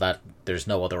painful that there's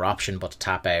no other option but to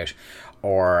tap out,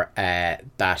 or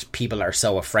that people are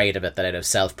so afraid of it that out of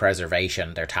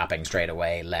self-preservation they're tapping straight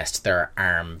away lest their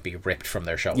arm be ripped from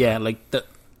their shoulder. Yeah, like that.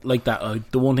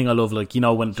 The one thing I love, like, you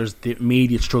know, when there's the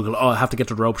immediate struggle, I have to get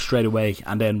to the rope straight away,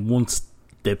 and then once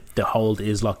the hold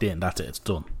is locked in, that's it, it's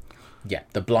done. Yeah,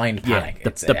 the blind panic. Yeah,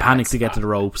 the panic to get to the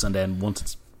ropes, and then once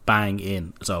it's bang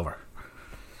in, it's over.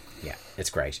 Yeah,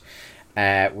 it's great.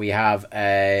 We have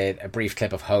a brief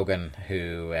clip of Hogan,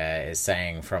 who is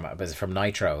saying from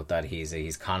Nitro that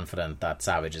he's confident that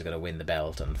Savage is going to win the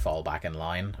belt and fall back in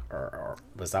line, or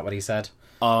was that what he said?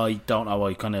 I don't know.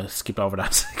 I kind of skipped over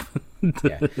that segment.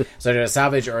 Yeah. So there's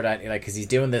Savage, or that, like, because he's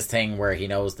doing this thing where he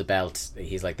knows the belt.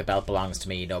 He's like, the belt belongs to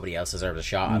me. Nobody else deserves a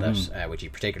shot at it, which he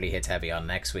particularly hits heavy on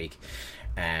next week.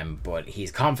 But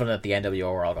he's confident the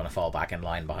NWO are all going to fall back in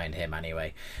line behind him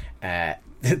anyway.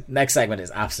 The next segment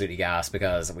is absolutely gas,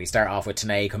 because we start off with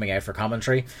Tenay coming out for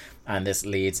commentary, and this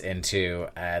leads into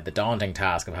the daunting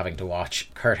task of having to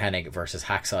watch Curt Hennig versus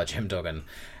Hacksaw Jim Duggan.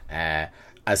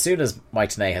 As soon as Mike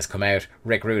Tenay has come out,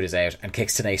 Rick Rude is out and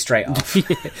kicks Tenay straight off.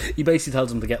 He basically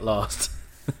tells him to get lost.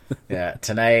 Yeah,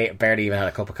 Tenay barely even had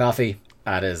a cup of coffee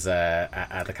at his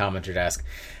at the commentary desk.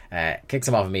 Kicks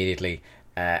him off immediately.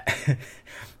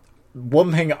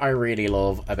 one thing I really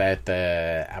love about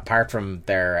apart from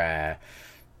their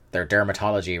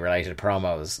dermatology related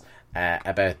promos,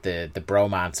 about the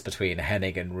bromance between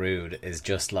Hennig and Rude is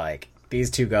just like, these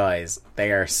two guys,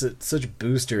 they are such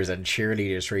boosters and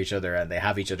cheerleaders for each other, and they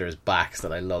have each other's backs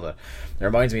that I love it. It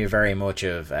reminds me very much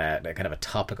of kind of a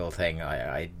topical thing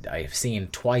I've seen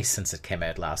twice since it came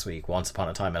out last week. Once Upon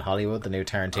a Time in Hollywood, the new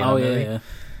Tarantino movie. Yeah.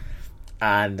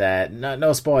 And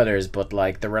no spoilers, but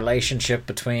like the relationship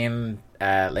between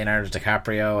Leonardo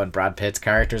DiCaprio and Brad Pitt's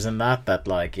characters in that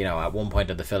like, you know, at one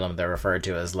point in the film they're referred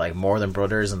to as like more than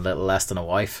brothers and little less than a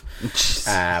wife.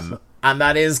 And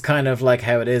that is kind of like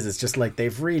how it is. It's just like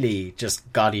they've really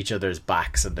just got each other's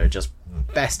backs and they're just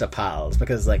best of pals,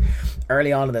 because like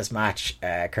early on in this match,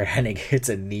 Curt Hennig hits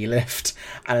a knee lift,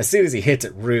 and as soon as he hits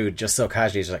it, Rude just so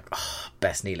casually is like, oh,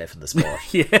 best knee lift in the sport.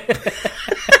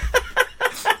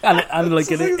 and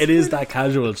like it is that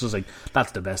casual. It's just like,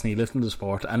 that's the best knee lift in the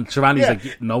sport, and Shivani's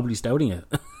like, nobody's doubting it.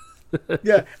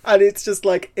 Yeah, and it's just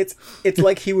like it's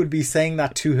like he would be saying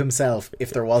that to himself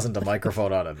if there wasn't a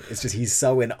microphone on him. It's just he's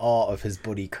so in awe of his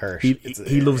buddy Kurt. He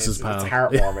loves his pal. It's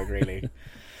heartwarming, really.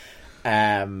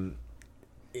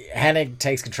 Hennig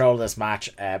takes control of this match,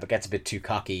 but gets a bit too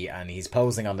cocky, and he's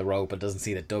posing on the rope and doesn't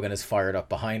see that Duggan is fired up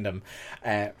behind him.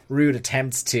 Rude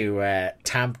attempts to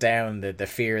tamp down the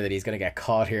fear that he's going to get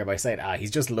caught here by saying,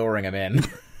 he's just luring him in.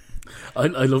 I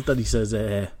love that he says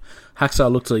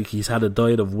Hacksaw looks like he's had a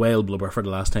diet of whale blubber for the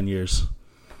last 10 years.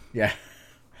 Yeah.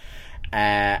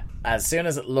 As soon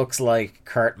as it looks like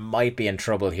Kurt might be in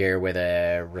trouble here with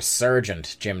a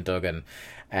resurgent Jim Duggan,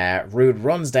 Rude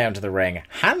runs down to the ring,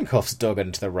 handcuffs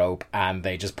Duggan to the rope, and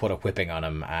they just put a whipping on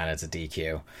him, and it's a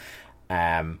DQ.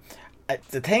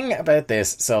 The thing about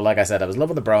this, so like I said, I was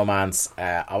loving the bromance.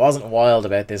 I wasn't wild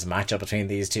about this matchup between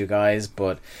these two guys,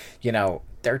 but, you know,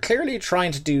 they're clearly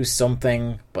trying to do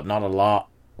something, but not a lot,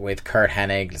 with Curt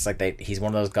Hennig. It's like he's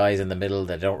one of those guys in the middle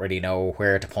that don't really know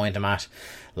where to point him at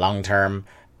long term.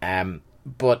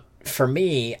 But for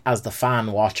me, as the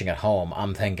fan watching at home,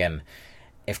 I'm thinking,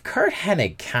 if Curt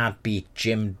Hennig can't beat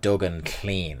Jim Duggan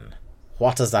clean,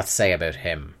 what does that say about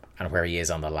him and where he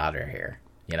is on the ladder here?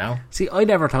 You know? See, I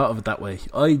never thought of it that way.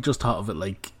 I just thought of it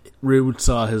like Rude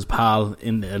saw his pal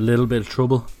in a little bit of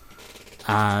trouble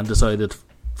and decided,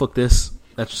 fuck this,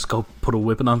 let's just go put a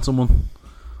whipping on someone.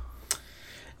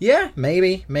 Yeah,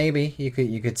 maybe you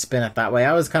could spin it that way.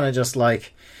 I was kind of just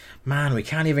like, man, we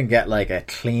can't even get like a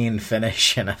clean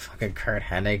finish in a fucking Curt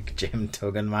Hennig Jim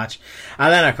Duggan match.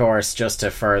 And then, of course, just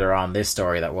to further on this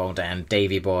story that won't end,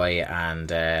 Davey Boy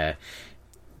and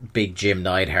Big Jim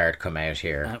Neidhart come out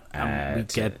here. We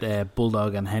get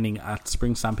Bulldog and Hennig at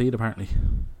Spring Stampede, apparently.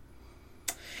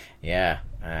 Yeah.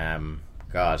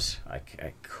 God, I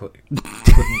couldn't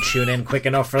tune in quick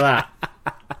enough for that.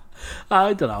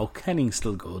 I don't know. Hennig's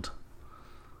still good.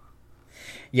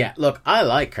 Yeah, look, I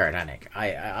like Curt Hennig.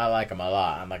 I like him a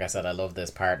lot, and like I said, I love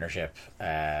this partnership.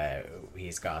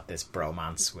 He's got this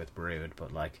bromance with Rude,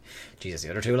 but like, Jesus, the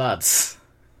other two lads.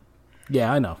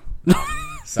 Yeah, I know.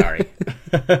 Sorry.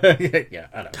 Yeah,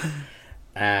 I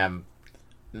know.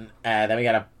 Then we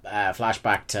get a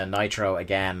flashback to Nitro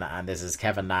again, and this is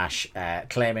Kevin Nash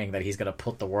claiming that he's going to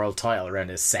put the world title around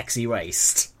his sexy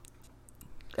waist.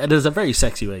 It is a very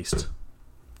sexy waist.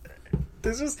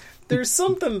 There's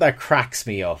something that cracks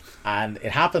me up, and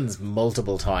it happens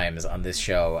multiple times on this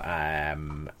show,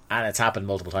 and it's happened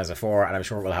multiple times before, and I'm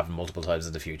sure it will happen multiple times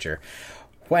in the future.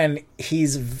 When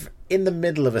he's in the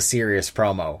middle of a serious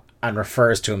promo and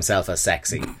refers to himself as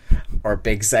sexy or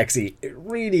big sexy, it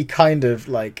really kind of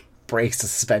like breaks the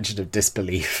suspension of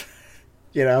disbelief.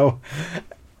 You know,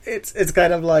 it's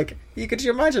kind of like, could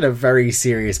you imagine a very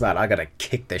serious man? I gotta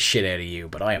kick the shit out of you,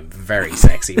 but I am very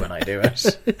sexy when I do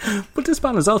it. But this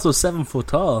man is also 7 foot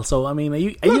tall, so I mean, are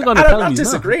you going to tell me? I'm not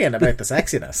disagreeing about the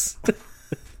sexiness.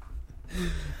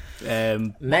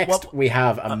 Next, we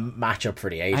have a matchup for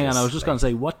the ages. Hang on, I was just going to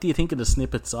say, what do you think of the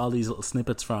snippets, all these little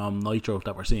snippets from Nitro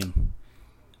that we're seeing?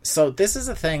 So this is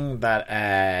a thing that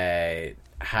I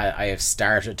have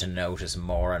started to notice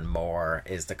more and more,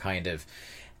 is the kind of,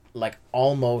 like,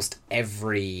 almost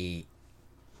every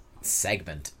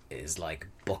segment is like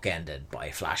bookended by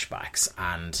flashbacks,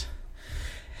 and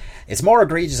it's more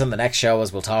egregious on the next show,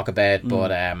 as we'll talk about,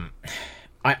 but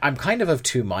I'm kind of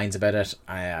two minds about it.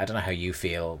 I don't know how you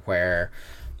feel, where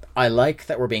I like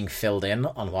that we're being filled in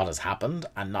on what has happened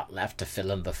and not left to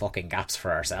fill in the fucking gaps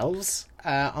for ourselves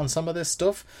on some of this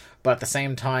stuff, but at the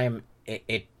same time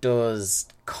it does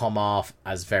come off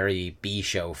as very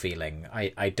B-show feeling.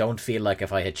 I don't feel like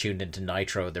if I had tuned into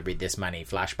Nitro there'd be this many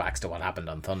flashbacks to what happened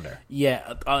on Thunder.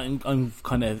 Yeah, I'm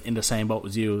kind of in the same boat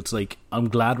as you. It's like, I'm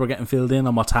glad we're getting filled in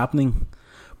on what's happening,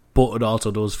 but it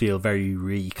also does feel very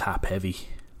recap heavy.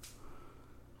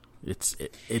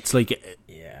 It's like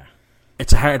Yeah.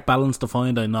 it's a hard balance to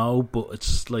find, I know, but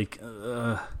it's like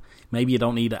maybe you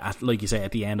don't need it like you say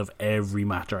at the end of every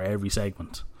match or every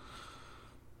segment.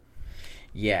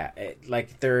 Yeah,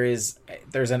 there's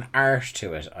an art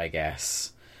to it, I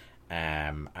guess,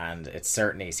 and it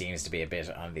certainly seems to be a bit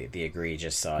on the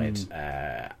egregious side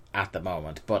at the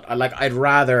moment. But I'd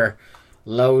rather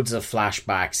loads of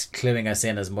flashbacks cluing us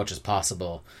in as much as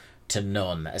possible to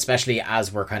none, especially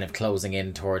as we're kind of closing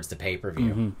in towards the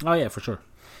pay-per-view. Mm-hmm. Oh yeah, for sure.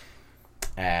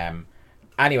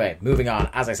 Anyway, moving on.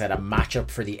 As I said, a matchup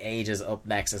for the ages up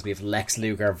next as we have Lex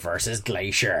Luger versus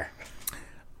Glacier.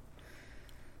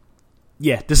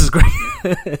 Yeah, this is great.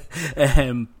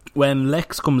 When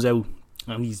Lex comes out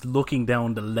and he's looking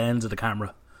down the lens of the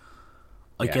camera,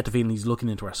 I get the feeling he's looking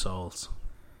into our souls.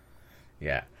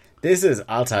 Yeah. This is,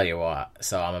 I'll tell you what,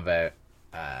 so I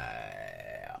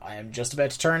am just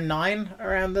about to turn 9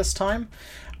 around this time,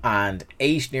 and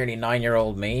 8, nearly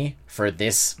 9-year-old me, for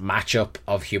this matchup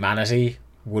of humanity,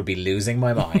 would be losing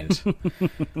my mind.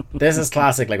 This is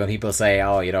classic, like when people say,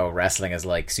 oh, you know, wrestling is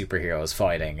like superheroes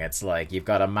fighting. It's like you've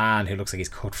got a man who looks like he's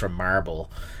cut from marble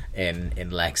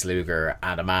in Lex Luger,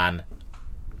 and a man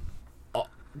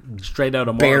straight out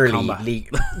of Mortal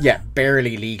Kombat.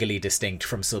 barely legally distinct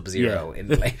from Sub-Zero in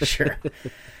Glacier.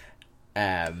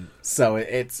 So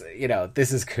it's, you know,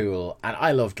 this is cool, and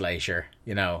I love Glacier,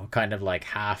 you know, kind of like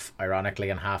half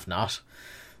ironically and half not,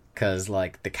 because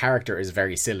like the character is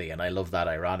very silly and I love that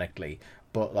ironically,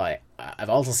 but like I've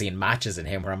also seen matches in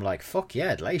him where I'm like, fuck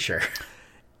yeah, Glacier.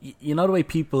 You know the way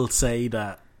people say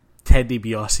that Ted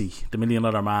DiBiase, the $1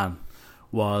 Million Man,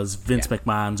 was Vince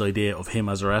McMahon's idea of him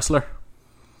as a wrestler?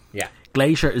 Yeah.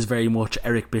 Glacier is very much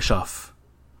Eric Bischoff,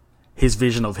 his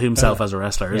vision of himself as a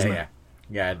wrestler, isn't it?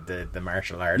 Yeah, the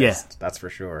martial artist, that's for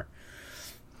sure.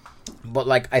 But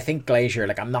like, I think Glacier,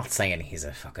 like, I'm not saying he's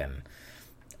a fucking,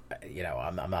 you know,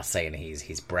 I'm not saying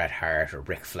he's Bret Hart or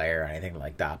Ric Flair or anything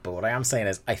like that. But what I am saying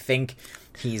is, I think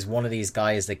he's one of these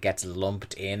guys that gets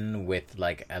lumped in with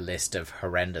like a list of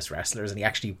horrendous wrestlers, and he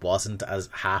actually wasn't as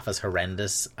half as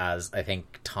horrendous as I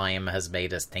think time has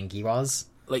made us think he was.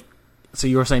 Like, so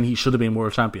you're saying he should have been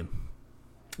world champion?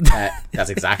 That's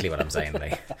exactly what I'm saying,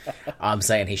 Lee. I'm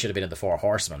saying he should have been in the Four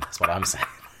Horsemen. That's what I'm saying.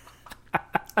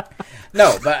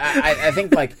 No, but I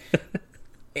think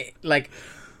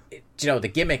you know, the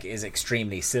gimmick is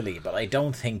extremely silly, but I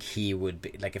don't think he would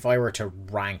be, like, if I were to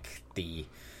rank the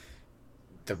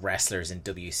wrestlers in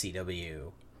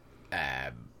WCW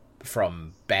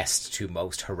from best to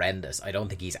most horrendous, I don't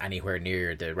think he's anywhere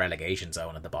near the relegation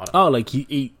zone at the bottom. Oh, like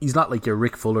he's not like your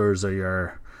Rick Fullers or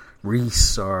your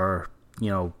Reese or,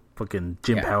 you know, fucking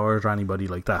Jim Powers or anybody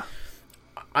like that.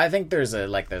 I think there's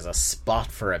a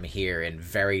spot for him here in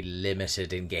very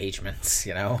limited engagements,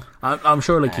 you know. I'm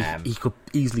sure like he could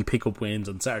easily pick up wins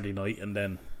on Saturday night and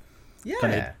then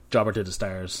kind of jobber to the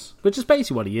stars, which is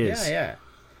basically what he is. Yeah.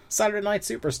 Saturday Night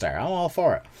Superstar. I'm all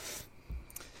for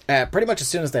it. Pretty much as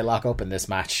soon as they lock up in this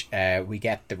match, we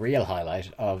get the real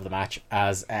highlight of the match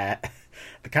as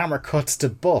the camera cuts to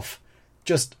Buff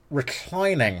just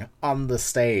reclining on the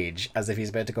stage as if he's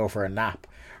about to go for a nap,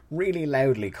 really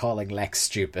loudly calling Lex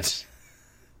stupid.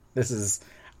 This is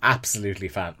absolutely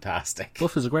fantastic.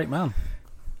 Buff is a great man.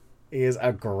 He is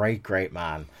a great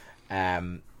man.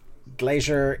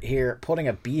 Glacier here putting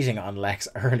a beating on Lex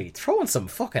early, throwing some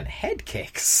fucking head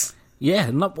kicks.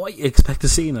 Yeah, not what you expect to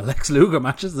see in a Lex Luger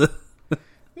match, is it?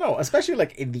 No, especially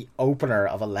like in the opener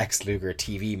of a Lex Luger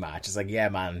TV match. It's like, yeah,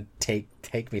 man, take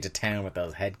me to town with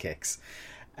those head kicks.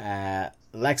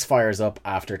 Lex fires up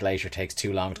after Glacier takes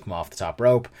too long to come off the top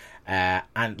rope.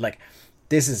 And like,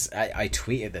 this is, I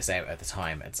tweeted this out at the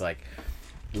time. It's like,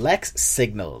 Lex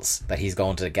signals that he's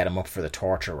going to get him up for the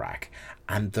torture rack,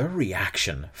 and the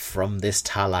reaction from this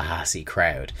Tallahassee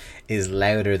crowd is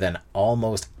louder than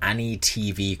almost any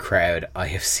TV crowd I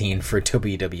have seen for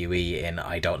WWE in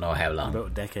I don't know how long. About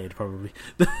a decade, probably.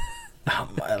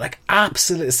 Like,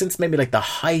 absolutely, since maybe like the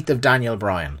height of Daniel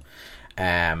Bryan.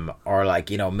 Or like,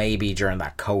 you know, maybe during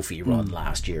that Kofi run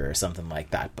last year or something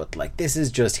like that. But like, this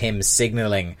is just him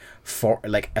signaling for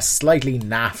like a slightly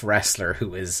naff wrestler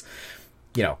who is,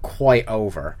 you know, quite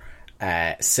over,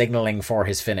 signaling for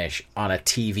his finish on a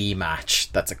TV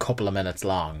match that's a couple of minutes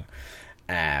long.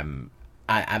 And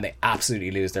they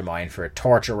absolutely lose their mind for a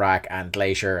torture rack, and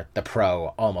Glacier, the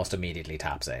pro, almost immediately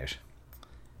taps out.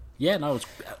 Yeah, no,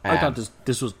 I thought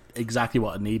this was exactly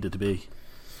what it needed to be.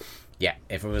 Yeah,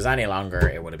 if it was any longer,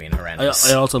 it would have been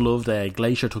horrendous. I also loved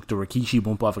Glacier took the Rikishi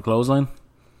bump off a clothesline.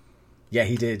 Yeah,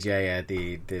 he did. Yeah,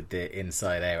 the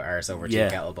inside out arse over to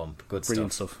kettle bump. Good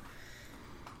Brilliant stuff.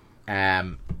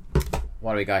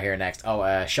 what do we got here next?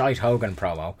 Oh, Shite Hogan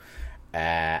promo.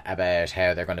 About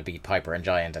how they're going to beat Piper and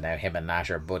Giant and how him and Nash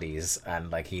are buddies, and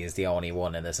like he is the only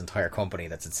one in this entire company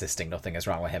that's insisting nothing is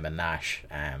wrong with him and Nash,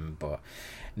 but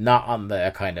not on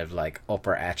the kind of like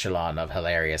upper echelon of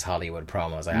hilarious Hollywood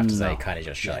promos, I have to say. Kind of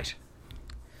just shite.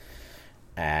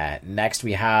 Next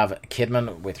we have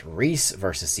Kidman with Reese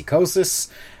versus Psychosis.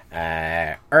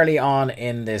 Early on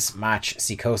in this match,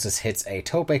 Psychosis hits a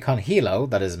tope con hilo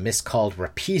that is miscalled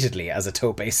repeatedly as a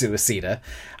tope suicida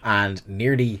and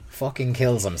nearly fucking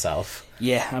kills himself.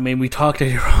 Yeah, I mean, we talked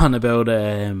earlier on about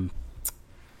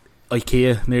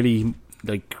IKEA nearly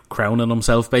like crowning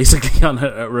himself basically on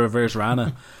a reverse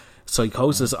Rana.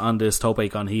 Psychosis on this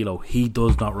tope con hilo, he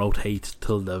does not rotate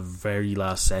till the very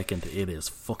last second. It is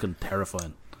fucking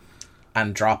terrifying.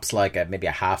 And drops like maybe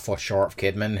a half foot short of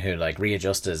Kidman, who like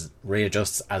readjusts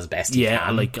as best he can.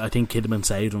 Yeah, like I think Kidman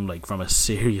saved him like from a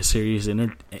serious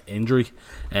injury.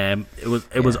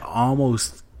 It was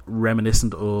almost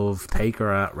reminiscent of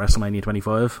Taker at WrestleMania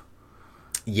 25.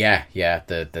 Yeah,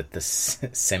 the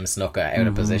Sim Snuka out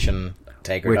of position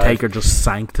Taker, where dive. Taker just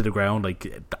sank to the ground.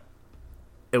 Like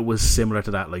it was similar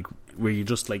to that, like where you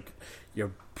just like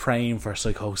you're praying for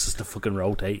Psychosis to fucking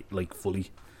rotate like fully.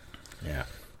 Yeah.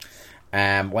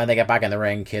 When they get back in the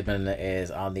ring, Kidman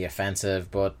is on the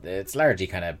offensive, but it's largely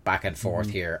kind of back and forth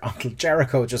here until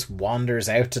Jericho just wanders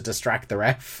out to distract the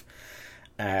ref.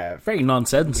 Very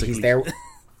nonsensical. He's there.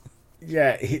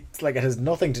 Yeah, it's like it has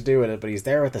nothing to do with it, but he's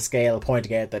there with the scale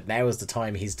pointing out that now is the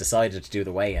time he's decided to do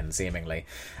the weigh-in, seemingly.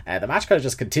 The match kind of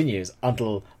just continues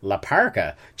until La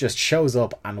Parca just shows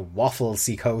up and waffles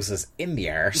Psychosis in the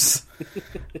arse.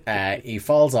 He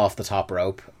falls off the top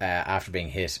rope after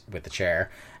being hit with the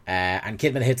chair. And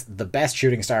Kidman hits the best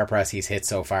shooting star press he's hit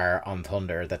so far on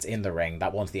Thunder that's in the ring.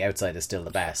 That one to the outside is still the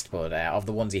best, but of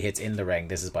the ones he hits in the ring,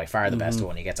 this is by far the best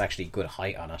one. He gets actually good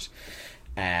height on it.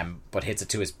 But hits it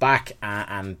to his back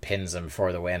and pins him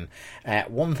for the win.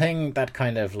 One thing that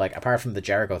kind of like, apart from the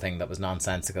Jericho thing that was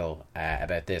nonsensical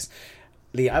about this,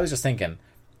 Lee, I was just thinking,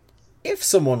 if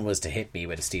someone was to hit me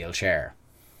with a steel chair,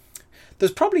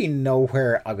 there's probably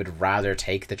nowhere I would rather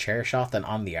take the chair shot than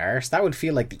on the arse. That would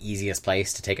feel like the easiest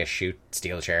place to take a shoot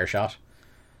steel chair shot.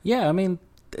 Yeah, I mean,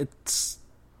 it's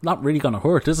not really going to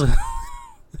hurt, is it?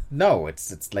 No,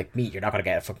 it's like meat. You're not going to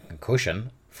get a fucking concussion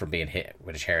from being hit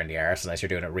with a chair in the arse unless you're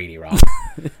doing it really wrong.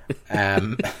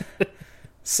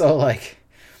 So, like,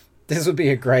 this would be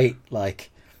a great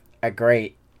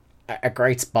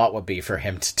spot would be for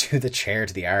him to do the chair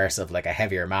to the arse of like a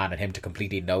heavier man and him to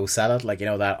completely no sell it, like, you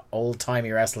know, that old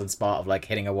timey wrestling spot of like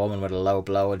hitting a woman with a low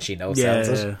blow and she no sells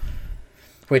it,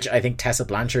 which I think Tessa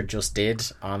Blanchard just did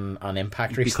on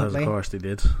Impact recently. Because of course they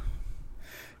did.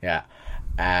 Yeah.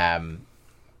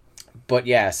 But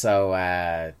yeah, so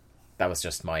that was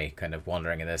just my kind of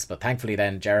wondering in this, but thankfully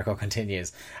then Jericho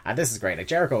continues, and this is great. Like,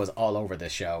 Jericho is all over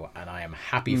this show and I am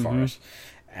happy for it.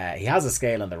 He has a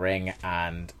scale in the ring,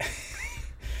 and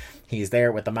he's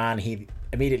there with the man he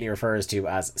immediately refers to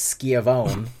as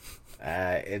Schiavone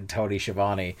in Tony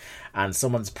Schiavone, and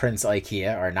someone's Prince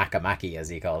Ikea, or Nakamaki as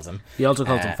he calls him. He also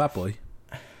calls him Fat Boy.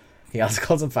 He also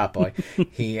calls him Fat Boy.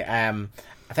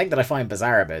 I think that I find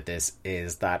bizarre about this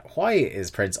is that why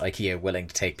is Prince Ikea willing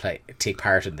to take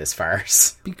part in this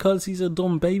farce? Because he's a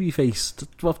dumb babyface.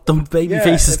 That's what dumb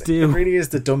babyfaces do. It really is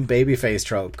the dumb babyface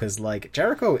trope, because like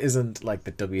Jericho isn't like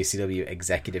the WCW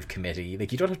executive committee.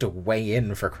 Like, you don't have to weigh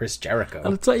in for Chris Jericho.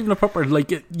 And it's not even a proper,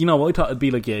 like, you know, I thought it'd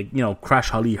be like a, you know,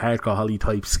 Crash Holly, Hardcore Holly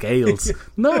type scales.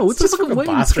 No, it's just fucking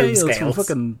weighing scales from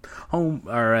fucking Home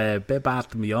or Bed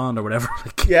Bath and Beyond or whatever.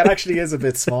 Like, yeah, it actually is a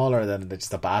bit smaller than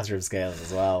just the bathroom scales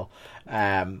as well.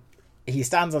 He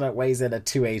stands on it, weighs in at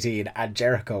 218, and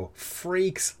Jericho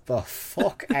freaks the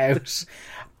fuck out,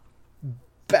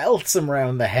 belts him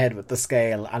around the head with the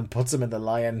scale and puts him in the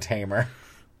lion tamer.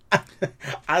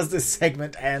 As this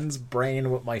segment ends, Brain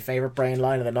with my favourite Brain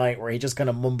line of the night, where he just kind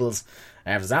of mumbles,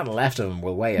 if there's nothing left of him,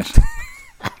 we'll weigh it.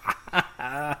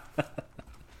 I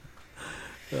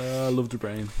love the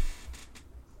Brain.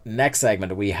 Next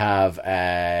segment, we have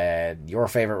your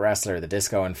favourite wrestler, the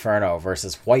Disco Inferno,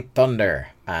 versus White Thunder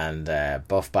and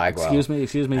Buff Bagwell. Excuse me,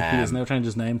 he has now changed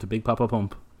his name to Big Papa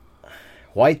Pump.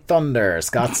 White Thunder,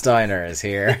 Scott Steiner is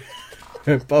here.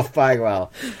 Buff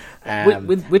Bagwell.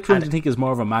 Which one do you think is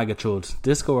more of a MAGA chud,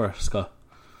 Disco or Scott?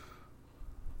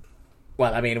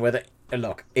 Well, I mean,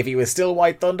 look, if he was still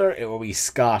White Thunder, it would be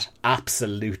Scott,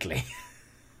 absolutely.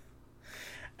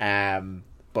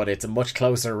 But it's a much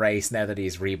closer race now that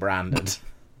he's rebranded.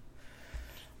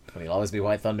 But he'll always be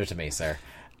White Thunder to me, sir.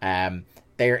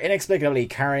 They're inexplicably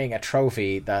carrying a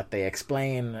trophy that they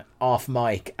explain off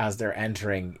mic as they're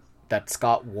entering that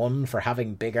Scott won for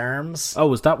having big arms.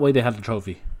 Oh, is that why they had the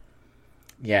trophy?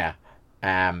 Yeah.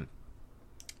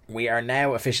 We are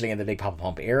now officially in the Big Papa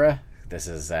Pump era. This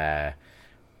is the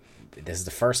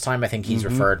first time I think he's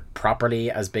referred properly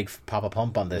as Big Papa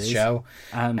Pump on this show.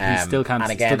 And he still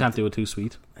can't do it too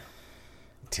sweet.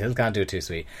 Still can't do it too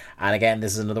sweet. And again,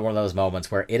 this is another one of those moments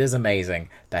where it is amazing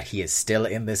that he is still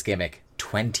in this gimmick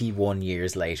 21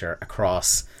 years later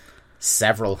across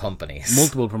several companies.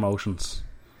 Multiple promotions.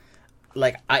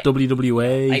 Like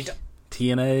WWA,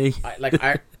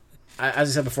 TNA. As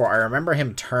I said before, I remember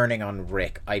him turning on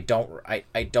Rick. I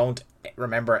don't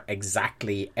remember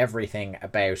exactly everything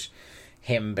about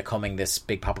him becoming this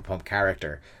Big Papa Pump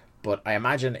character. But I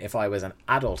imagine if I was an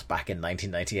adult back in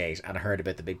 1998 and I heard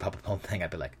about the Big Papa Pump thing, I'd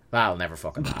be like, that'll never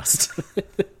fucking last.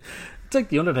 It's like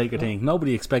the Undertaker thing.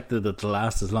 Nobody expected it to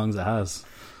last as long as it has.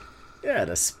 Yeah,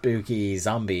 the spooky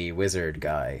zombie wizard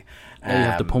guy. Now you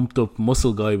have the pumped up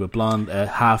muscle guy with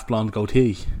half blonde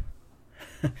goatee.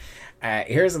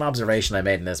 Here's an observation I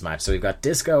made in this match. So we've got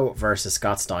Disco versus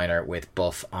Scott Steiner with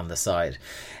Buff on the side.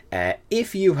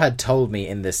 If you had told me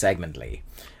in this segment, Lee,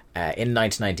 in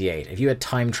 1998, if you had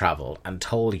time traveled and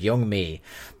told young me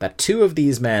that two of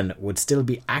these men would still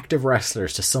be active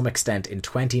wrestlers to some extent in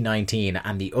 2019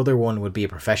 and the other one would be a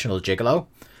professional gigolo,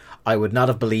 I would not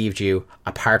have believed you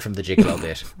apart from the gigolo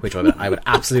bit, which I would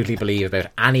absolutely believe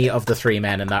about any of the three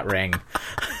men in that ring.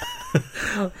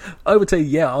 I would say,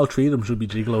 yeah, all three of them should be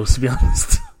gigolos, to be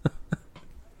honest.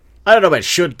 I don't know about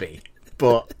should be,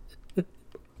 but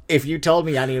if you told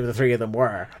me any of the three of them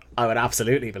were, I would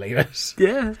absolutely believe it.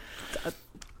 Yeah.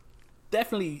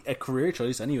 Definitely a career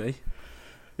choice, anyway.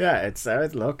 Yeah, it's,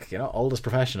 look, oldest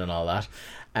profession and all that.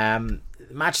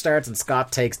 Match starts and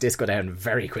Scott takes Disco down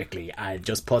very quickly and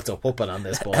just puts a whooping on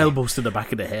this boy. Elbows to the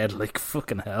back of the head, like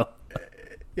fucking hell.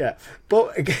 Yeah,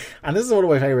 but, and this is one of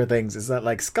my favourite things, is that,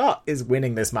 like, Scott is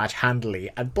winning this match handily,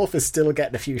 and Buff is still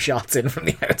getting a few shots in from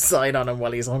the outside on him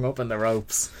while he's hung up in the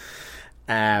ropes.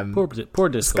 Poor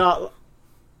Disco. Scott,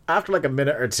 after like a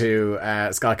minute or two,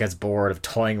 Scott gets bored of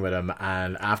toying with him,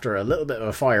 and after a little bit of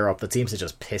a fire up that seems to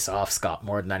just piss off Scott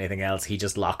more than anything else, he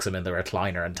just locks him in the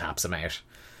recliner and taps him out.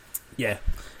 Yeah,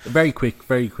 a very quick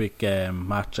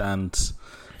match, and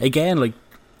again, like,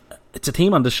 it's a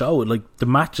theme on the show. Like, the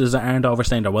matches aren't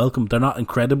overstaying their welcome. They're not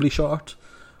incredibly short,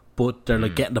 but they're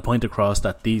like getting the point across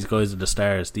that these guys are the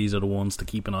stars. These are the ones to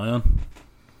keep an eye on.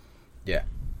 Yeah.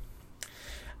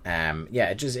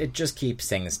 It just keeps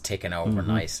things ticking over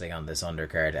nicely on this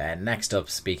undercard. Next up,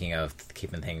 speaking of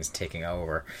keeping things ticking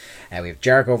over, we have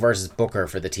Jericho versus Booker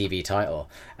for the TV title.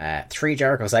 3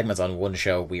 Jericho segments on one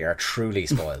show. We are truly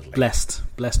spoiled. Blessed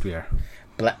we are.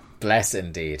 Blessed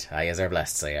indeed. Yes, are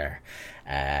blessed, so are.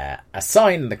 A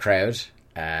sign in the crowd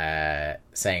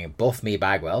saying "Buff me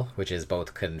Bagwell," which is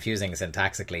both confusing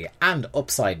syntactically and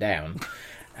upside down.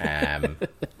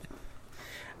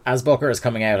 As Booker is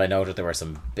coming out, I noted there were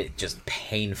some just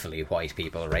painfully white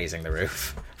people raising the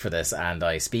roof for this, and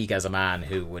I speak as a man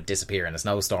who would disappear in a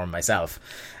snowstorm myself.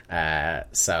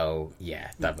 So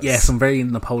yeah, that was some very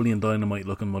Napoleon Dynamite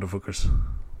looking motherfuckers.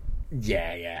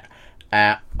 Yeah.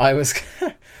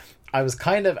 I was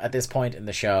kind of, at this point in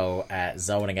the show,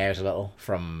 zoning out a little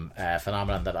from a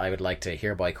phenomenon that I would like to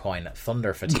hereby coin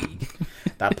thunder fatigue.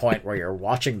 That point where you're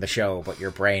watching the show, but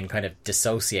your brain kind of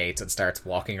dissociates and starts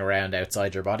walking around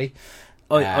outside your body.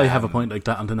 I have a point like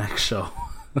that on the next show.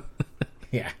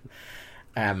 Yeah.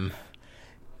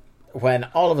 When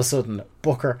all of a sudden,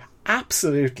 Booker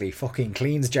absolutely fucking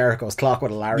cleans Jericho's clock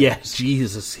with a lariat. Yeah,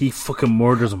 Jesus, he fucking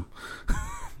murders him.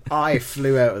 I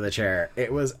flew out of the chair.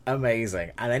 It was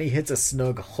amazing. And then he hits a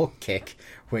snug hook kick,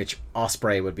 which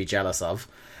Ospreay would be jealous of.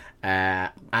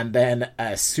 And then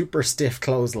a super stiff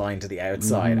clothesline to the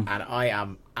outside. And I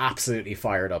am absolutely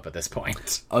fired up at this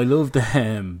point. I love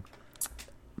the...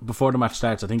 before the match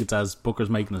starts, I think it's as Booker's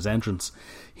making his entrance,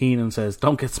 Heenan says,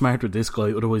 "Don't get smart with this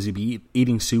guy, otherwise you'll be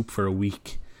eating soup for a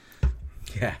week."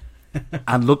 Yeah.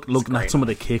 And looking at some of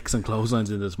the kicks and clotheslines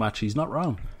in this match, he's not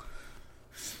wrong.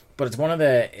 But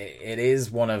it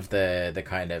is one of the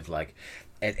kind of like,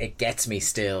 it gets me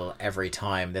still every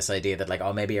time, this idea that like,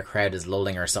 oh, maybe a crowd is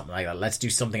lulling or something like that. Let's do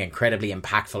something incredibly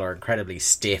impactful or incredibly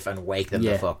stiff and wake them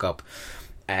the fuck up.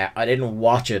 I didn't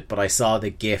watch it, but I saw the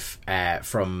GIF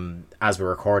from, as we're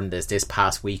recording this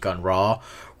past week on Raw,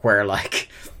 where like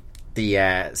the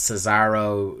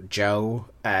Cesaro Joe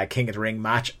King of the Ring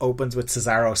match opens with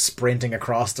Cesaro sprinting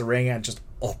across the ring and just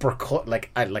uppercut like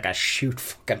a shoot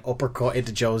fucking uppercut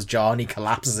into Joe's jaw, and he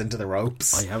collapses into the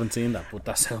ropes. I haven't seen that, but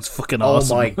that sounds fucking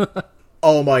awesome.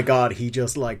 Oh my god, he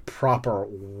just like proper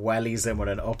wellies him with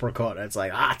an uppercut. It's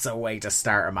like, that's a way to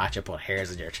start a match and put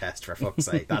hairs in your chest, for fuck's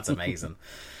sake. That's amazing.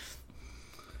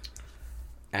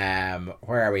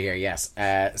 Where are we here? Yes.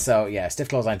 So yeah, stiff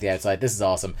clothesline to the outside. This is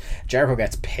awesome. Jericho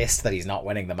gets pissed that he's not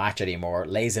winning the match anymore,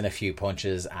 lays in a few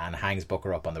punches and hangs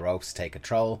Booker up on the ropes to take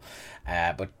control.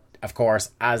 But of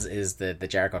course, as is the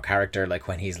Jericho character, like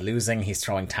when he's losing, he's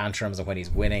throwing tantrums, and when he's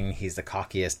winning, he's the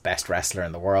cockiest, best wrestler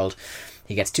in the world.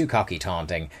 He gets too cocky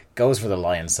taunting, goes for the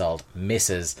lion salt,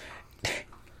 misses.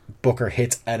 Booker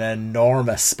hits an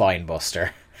enormous spine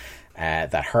buster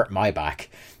that hurt my back.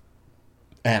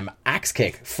 Axe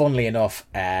kick, funnily enough,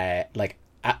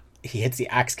 he hits the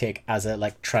axe kick as a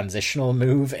like transitional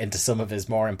move into some of his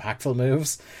more impactful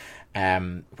moves,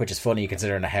 which is funny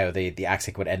considering how the axe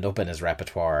kick would end up in his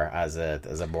repertoire as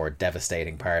a more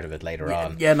devastating part of it later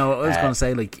on. Yeah, no, I was going to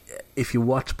say, like, if you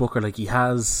watch Booker, like, he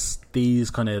has these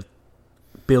kind of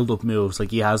build-up moves, like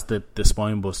he has the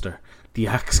spine buster, the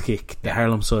axe kick, the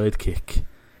Harlem side kick,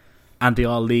 and they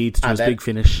all lead to his big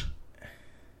finish.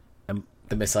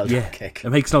 The missile drop kick. It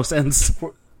makes no sense.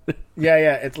 Yeah,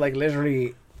 it's like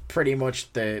literally pretty much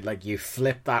you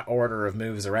flip that order of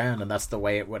moves around, and that's the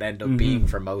way it would end up being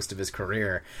for most of his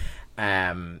career.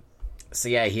 So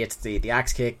yeah, he hits the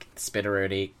axe kick, the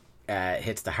spinneroonie,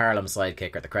 hits the Harlem side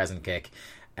kick or the crescent kick,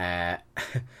 and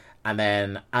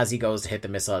then as he goes to hit the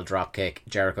missile drop kick,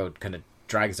 Jericho kind of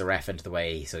drags the ref into the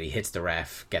way, so he hits the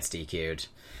ref, gets DQ'd.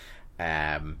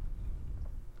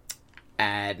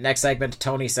 Next segment,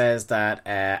 Tony says that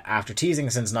after teasing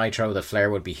since Nitro that Flair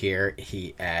would be here,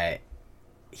 he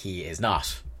is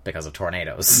not because of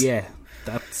tornadoes. Yeah,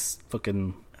 that's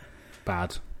fucking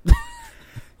bad.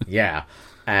 Yeah.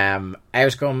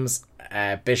 Out comes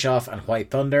Bischoff and White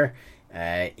Thunder.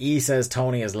 He says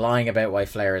Tony is lying about why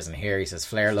Flair isn't here. He says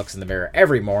Flair looks in the mirror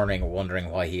every morning wondering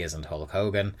why he isn't Hulk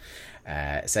Hogan.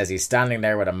 Says he's standing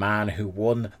there with a man who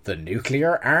won the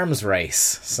nuclear arms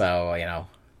race. So, you know,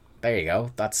 there you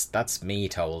go. That's me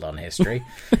told on history.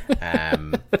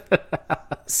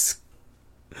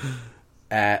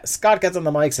 Scott gets on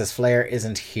the mic, says Flair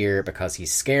isn't here because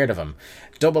he's scared of him.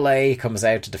 Double A comes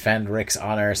out to defend Rick's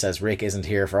honour, says Rick isn't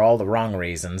here for all the wrong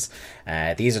reasons.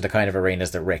 These are the kind of arenas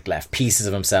that Rick left pieces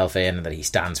of himself in, and that he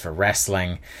stands for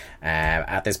wrestling.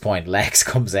 At this point, Lex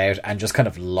comes out and just kind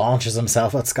of launches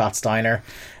himself at Scott Steiner.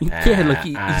 He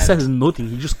says nothing,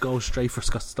 he just goes straight for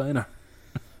Scott Steiner.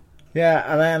 Yeah,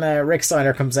 and then Rick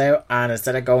Steiner comes out, and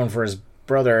instead of going for his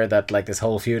brother that like this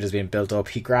whole feud has been built up,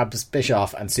 he grabs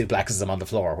Bischoff and suplexes him on the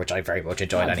floor, which I very much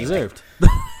enjoyed anyway. Deserved.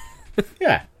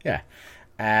 Yeah.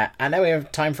 And now we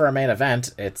have time for our main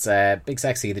event. It's Big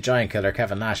Sexy, the Giant Killer,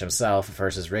 Kevin Nash himself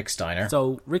versus Rick Steiner.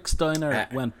 So Rick Steiner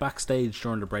went backstage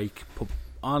during the break, put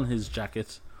on his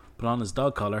jacket, put on his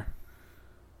dog collar,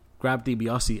 grabbed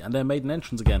DiBiase, and then made an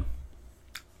entrance again.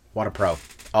 What a pro.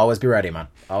 Always be ready, man.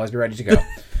 Always be ready to go.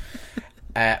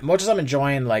 Much as I'm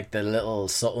enjoying like the little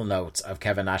subtle notes of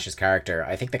Kevin Nash's character,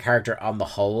 I think the character on the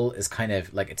whole is kind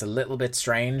of like, it's a little bit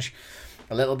strange,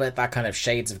 a little bit that kind of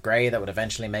shades of grey that would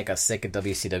eventually make us sick of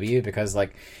WCW, because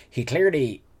like he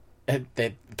clearly,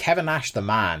 Kevin Nash the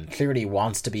man clearly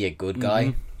wants to be a good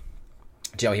guy.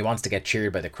 You know, he wants to get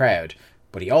cheered by the crowd,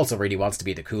 but he also really wants to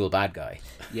be the cool bad guy.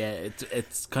 Yeah,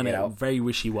 it's kind of very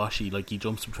wishy-washy, like he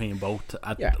jumps between both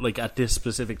at this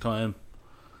specific time.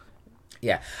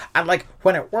 Yeah, and like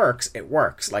when it works, it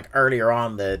works. Like earlier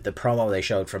on, the promo they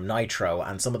showed from Nitro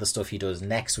and some of the stuff he does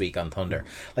next week on Thunder,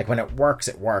 like when it works,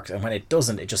 it works, and when it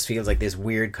doesn't, it just feels like this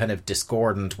weird kind of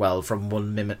discordant, well, from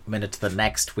one minute to the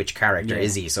next, which character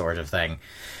is he sort of thing.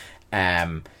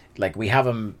 Like we have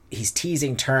him, he's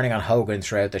teasing turning on Hogan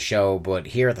throughout the show, but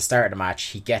here at the start of the match,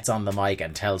 he gets on the mic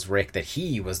and tells Rick that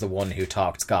he was the one who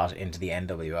talked Scott into the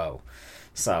NWO.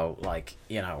 So, like,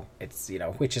 you know, it's, you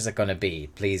know, which is it going to be?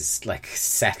 Please, like,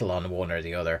 settle on one or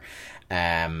the other.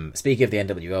 Speaking of the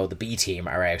NWO, the B team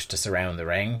are out to surround the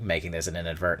ring, making this an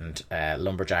inadvertent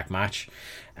lumberjack match.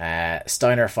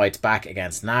 Steiner fights back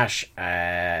against Nash.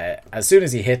 As soon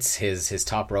as he hits his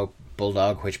top rope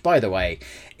bulldog, which, by the way,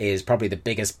 is probably the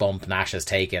biggest bump Nash has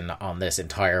taken on this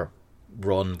entire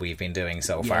run we've been doing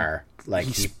so far. Like,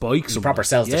 he spikes him. Proper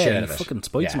sells the shit out of he it. Fucking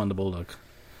spikes him on the bulldog.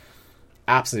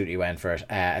 Absolutely went for it.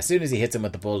 As soon as he hits him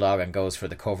with the bulldog and goes for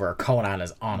the cover, Conan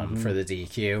is on him for the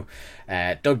DQ.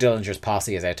 Doug Dillinger's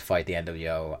posse is out to fight the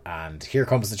NWO, and here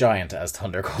comes the Giant as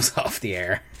Thunder goes off the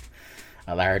air.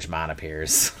 A large man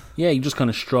appears. Yeah, he just kind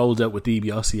of strolls out with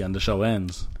DiBiase and the show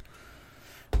ends.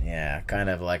 Yeah, kind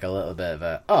of like a little bit of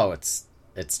a,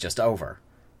 it's just over.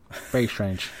 Very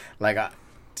strange. Like,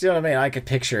 do you know what I mean? I could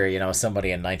picture, you know, somebody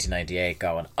in 1998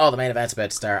 going, the main event's about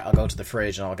to start, I'll go to the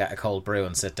fridge and I'll get a cold brew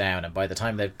and sit down, and by the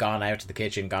time they've gone out to the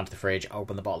kitchen, gone to the fridge,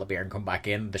 open the bottle of beer and come back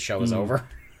in, the show is over.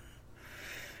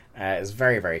 It's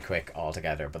very, very quick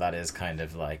altogether, but that is kind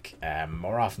of like,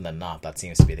 more often than not, that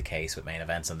seems to be the case with main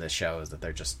events on this show, is that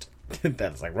they're just,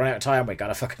 that's like, run out of time, we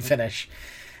gotta fucking finish.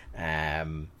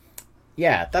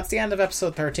 Yeah, that's the end of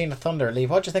episode 13 of Thunder. Lee,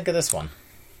 what'd you think of this one?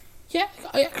 Yeah,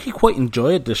 I actually quite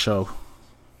enjoyed the show.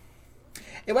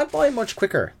 It went by much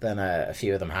quicker than a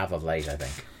few of them have of late, I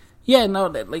think. Yeah, no,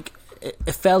 like,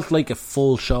 it felt like a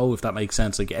full show, if that makes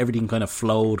sense. Like, everything kind of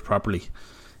flowed properly.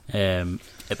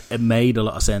 It made a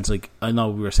lot of sense. Like, I know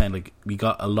we were saying, like, we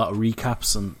got a lot of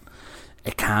recaps, and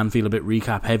it can feel a bit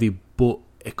recap heavy, but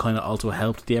it kind of also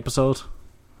helped the episode.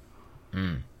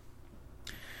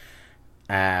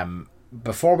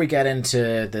 Before we get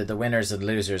into the winners and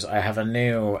losers, I have a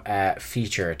new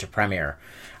feature to premiere,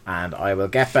 and I will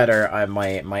get better.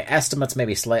 My estimates may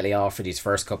be slightly off for these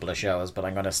first couple of shows, but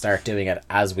I'm going to start doing it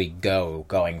as we go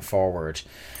going forward.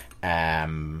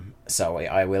 So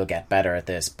I will get better at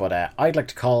this, but I'd like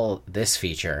to call this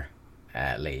feature,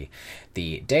 Lee,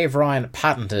 the Dave Ryan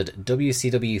patented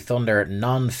WCW Thunder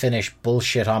non-finish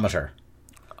bullshitometer.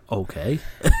 Okay.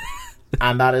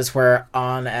 And that is where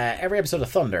on every episode of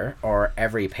Thunder, or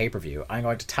every pay-per-view, I'm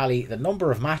going to tally the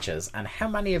number of matches and how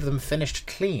many of them finished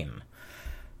clean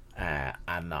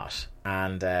and not.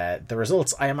 And the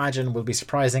results, I imagine, will be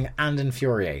surprising and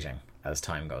infuriating as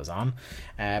time goes on.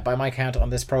 By my count on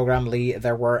this program, Lee,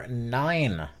 there were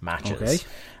 9 matches. Okay.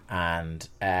 And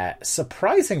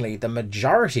surprisingly, the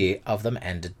majority of them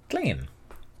ended clean.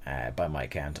 By my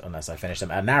count, unless I finished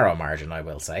them. A narrow margin, I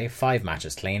will say. 5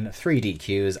 matches clean, 3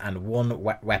 DQs, and 1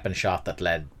 weapon shot that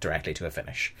led directly to a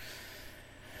finish.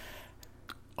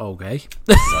 Okay.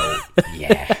 So,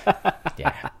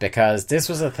 yeah. Because this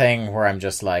was a thing where I'm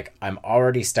just like, I'm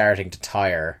already starting to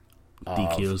tire of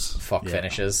DQs.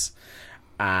 Finishes.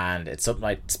 And it's something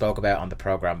I spoke about on the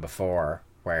program before,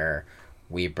 where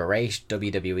we berate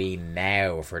WWE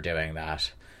now for doing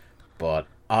that. But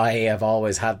I have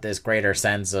always had this greater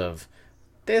sense of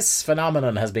this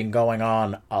phenomenon has been going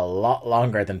on a lot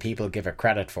longer than people give it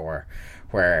credit for,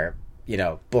 where, you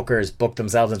know, bookers book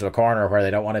themselves into a corner where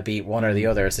they don't want to beat one or the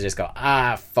other, so just go,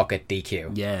 fuck it,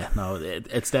 DQ. Yeah, no,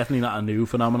 it's definitely not a new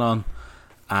phenomenon.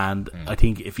 And I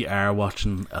think if you are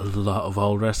watching a lot of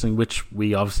old wrestling, which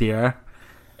we obviously are,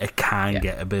 it can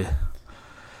get a bit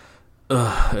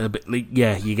like,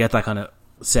 yeah, you get that kind of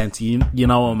sense. You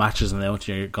know what matches and then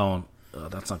you're going,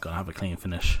 that's not going to have a clean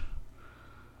finish.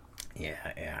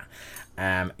 Yeah.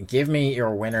 Give me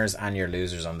your winners and your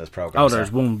losers on this program.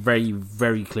 There's one very,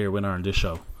 very clear winner on this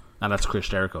show, and that's Chris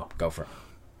Jericho. Go for it.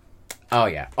 Oh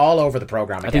yeah, all over the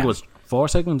program again. I think it was 4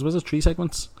 segments. Was it 3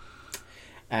 segments?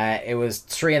 It was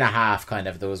 3.5, kind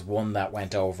of. There was one that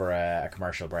went over a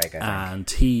commercial break, I think. And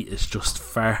he is just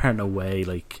far and away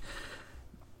like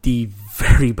the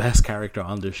very best character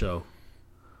on this show.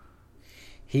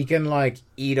 He can, like,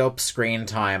 eat up screen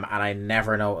time, and I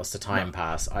never notice the time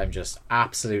pass. I'm just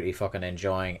absolutely fucking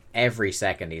enjoying every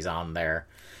second he's on there.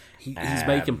 He's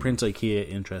making Prince Ikea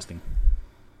interesting.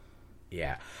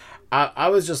 Yeah. I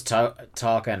was just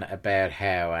talking about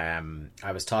how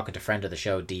I was talking to a friend of the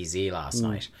show, DZ, last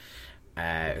night,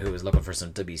 who was looking for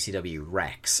some WCW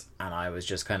Rex, and I was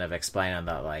just kind of explaining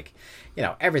that, like, you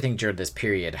know, everything during this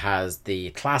period has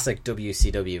the classic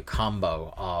WCW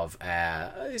combo of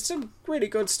some really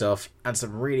good stuff and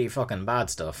some really fucking bad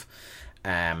stuff.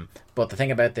 But the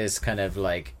thing about this kind of,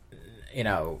 like, you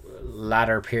know,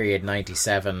 latter period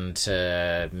 97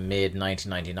 to mid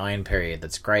 1999 period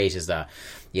that's great is that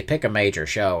you pick a major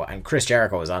show and Chris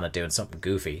Jericho is on it doing something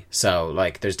goofy, so,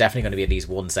 like, there's definitely going to be at least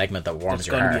one segment that warms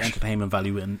your heart. There's going to be entertainment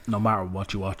value in no matter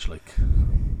what you watch, like.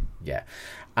 Yeah,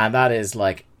 and that is,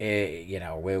 like, you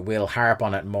know, we'll harp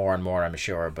on it more and more, I'm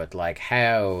sure, but, like,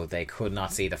 how they could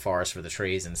not see the forest for the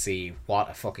trees and see what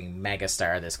a fucking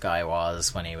megastar this guy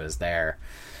was when he was there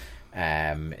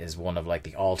is one of, like,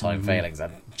 the all-time failings.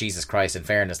 And Jesus Christ, in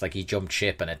fairness, like, he jumped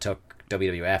ship and it took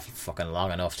WWF fucking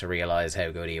long enough to realise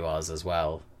how good he was as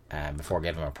well, before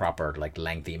giving him a proper, like,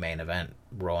 lengthy main event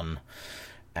run.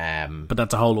 But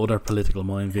that's a whole other political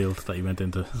minefield that you went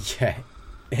into. Yeah,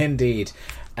 indeed.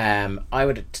 I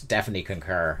would definitely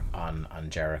concur on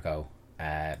Jericho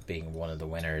being one of the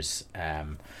winners.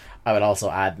 I would also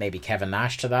add maybe Kevin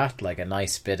Nash to that, like a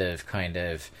nice bit of kind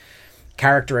of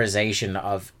characterization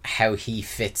of how he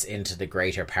fits into the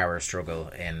greater power struggle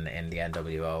in the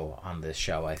NWO on this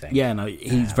show, I think. Yeah, no,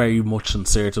 he's very much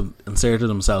inserted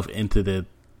himself into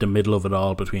the middle of it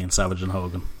all between Savage and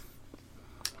Hogan.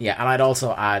 Yeah, and I'd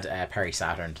also add Perry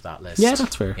Saturn to that list. Yeah,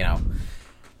 that's fair. You know,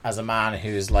 as a man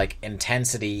who's, like,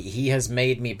 intensity, he has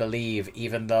made me believe,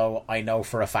 even though I know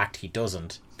for a fact he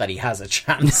doesn't, that he has a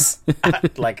chance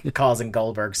at, like, causing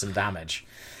Goldberg some damage.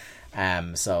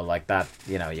 So like that,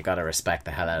 you know, you got to respect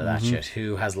the hell out of that shit.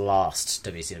 Who has lost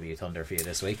WCW Thunder for you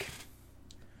this week?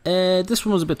 This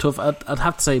one was a bit tough. I'd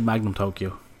have to say Magnum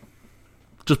Tokyo,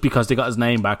 just because they got his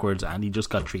name backwards and he just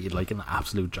got treated like an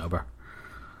absolute jobber.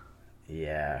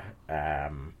 Yeah.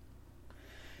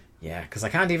 Yeah, because I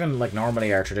can't even, like,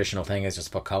 normally our traditional thing is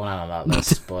just put Conan on that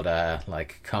list, but,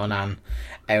 like, Conan,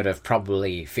 out of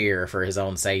probably fear for his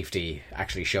own safety,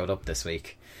 actually showed up this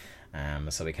week.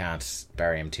 So we can't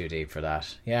bury him too deep for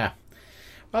that. Yeah.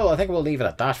 Well, I think we'll leave it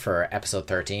at that for episode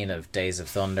 13 of Days of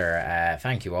Thunder.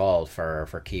 Thank you all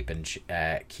for keeping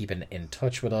in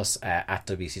touch with us at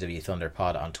WCW Thunder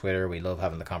Pod on Twitter. We love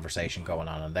having the conversation going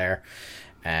on in there.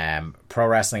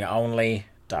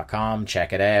 ProWrestlingOnly.com,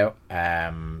 check it out.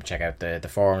 Check out the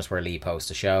forums where Lee posts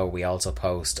the show. We also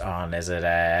post on, is it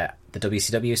the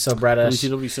WCW subreddit?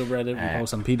 WCW subreddit, we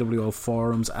post on PWO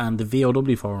forums and the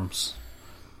VOW forums.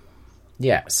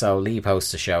 Yeah, so Lee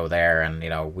posts a show there, and you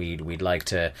know we'd like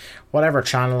to, whatever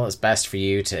channel is best for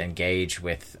you to engage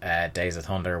with Days of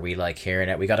Thunder. We like hearing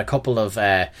it. We got a couple of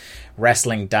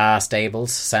wrestling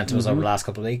stables sent to us over the last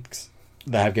couple of weeks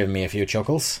that have given me a few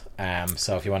chuckles.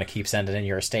 So if you want to keep sending in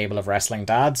your stable of wrestling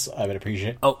dads, I would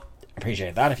appreciate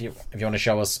that. If you want to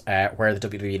show us where the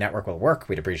WWE Network will work,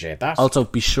 we'd appreciate that. Also,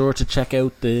 be sure to check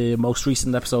out the most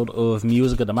recent episode of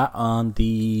Music of the Mat on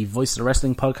the Voice of the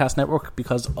Wrestling Podcast Network,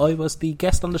 because I was the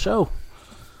guest on the show.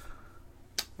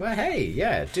 Well, hey,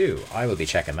 yeah, do. I will be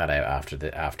checking that out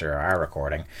after our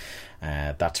recording.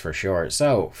 That's for sure.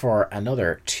 So, for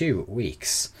another 2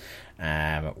 weeks,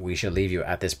 we shall leave you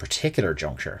at this particular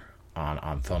juncture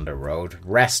on Thunder Road.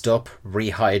 Rest up,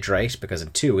 rehydrate, because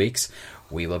in 2 weeks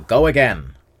we will go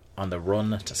again on the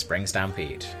run to Spring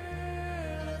Stampede.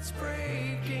 It's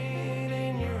breaking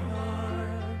in your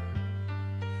heart.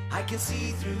 I can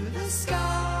see through the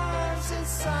scars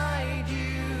inside you.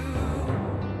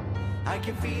 I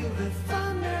can feel the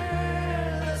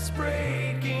thunder that's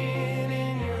breaking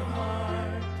in your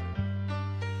heart.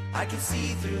 I can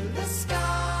see through the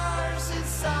scars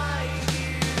inside you.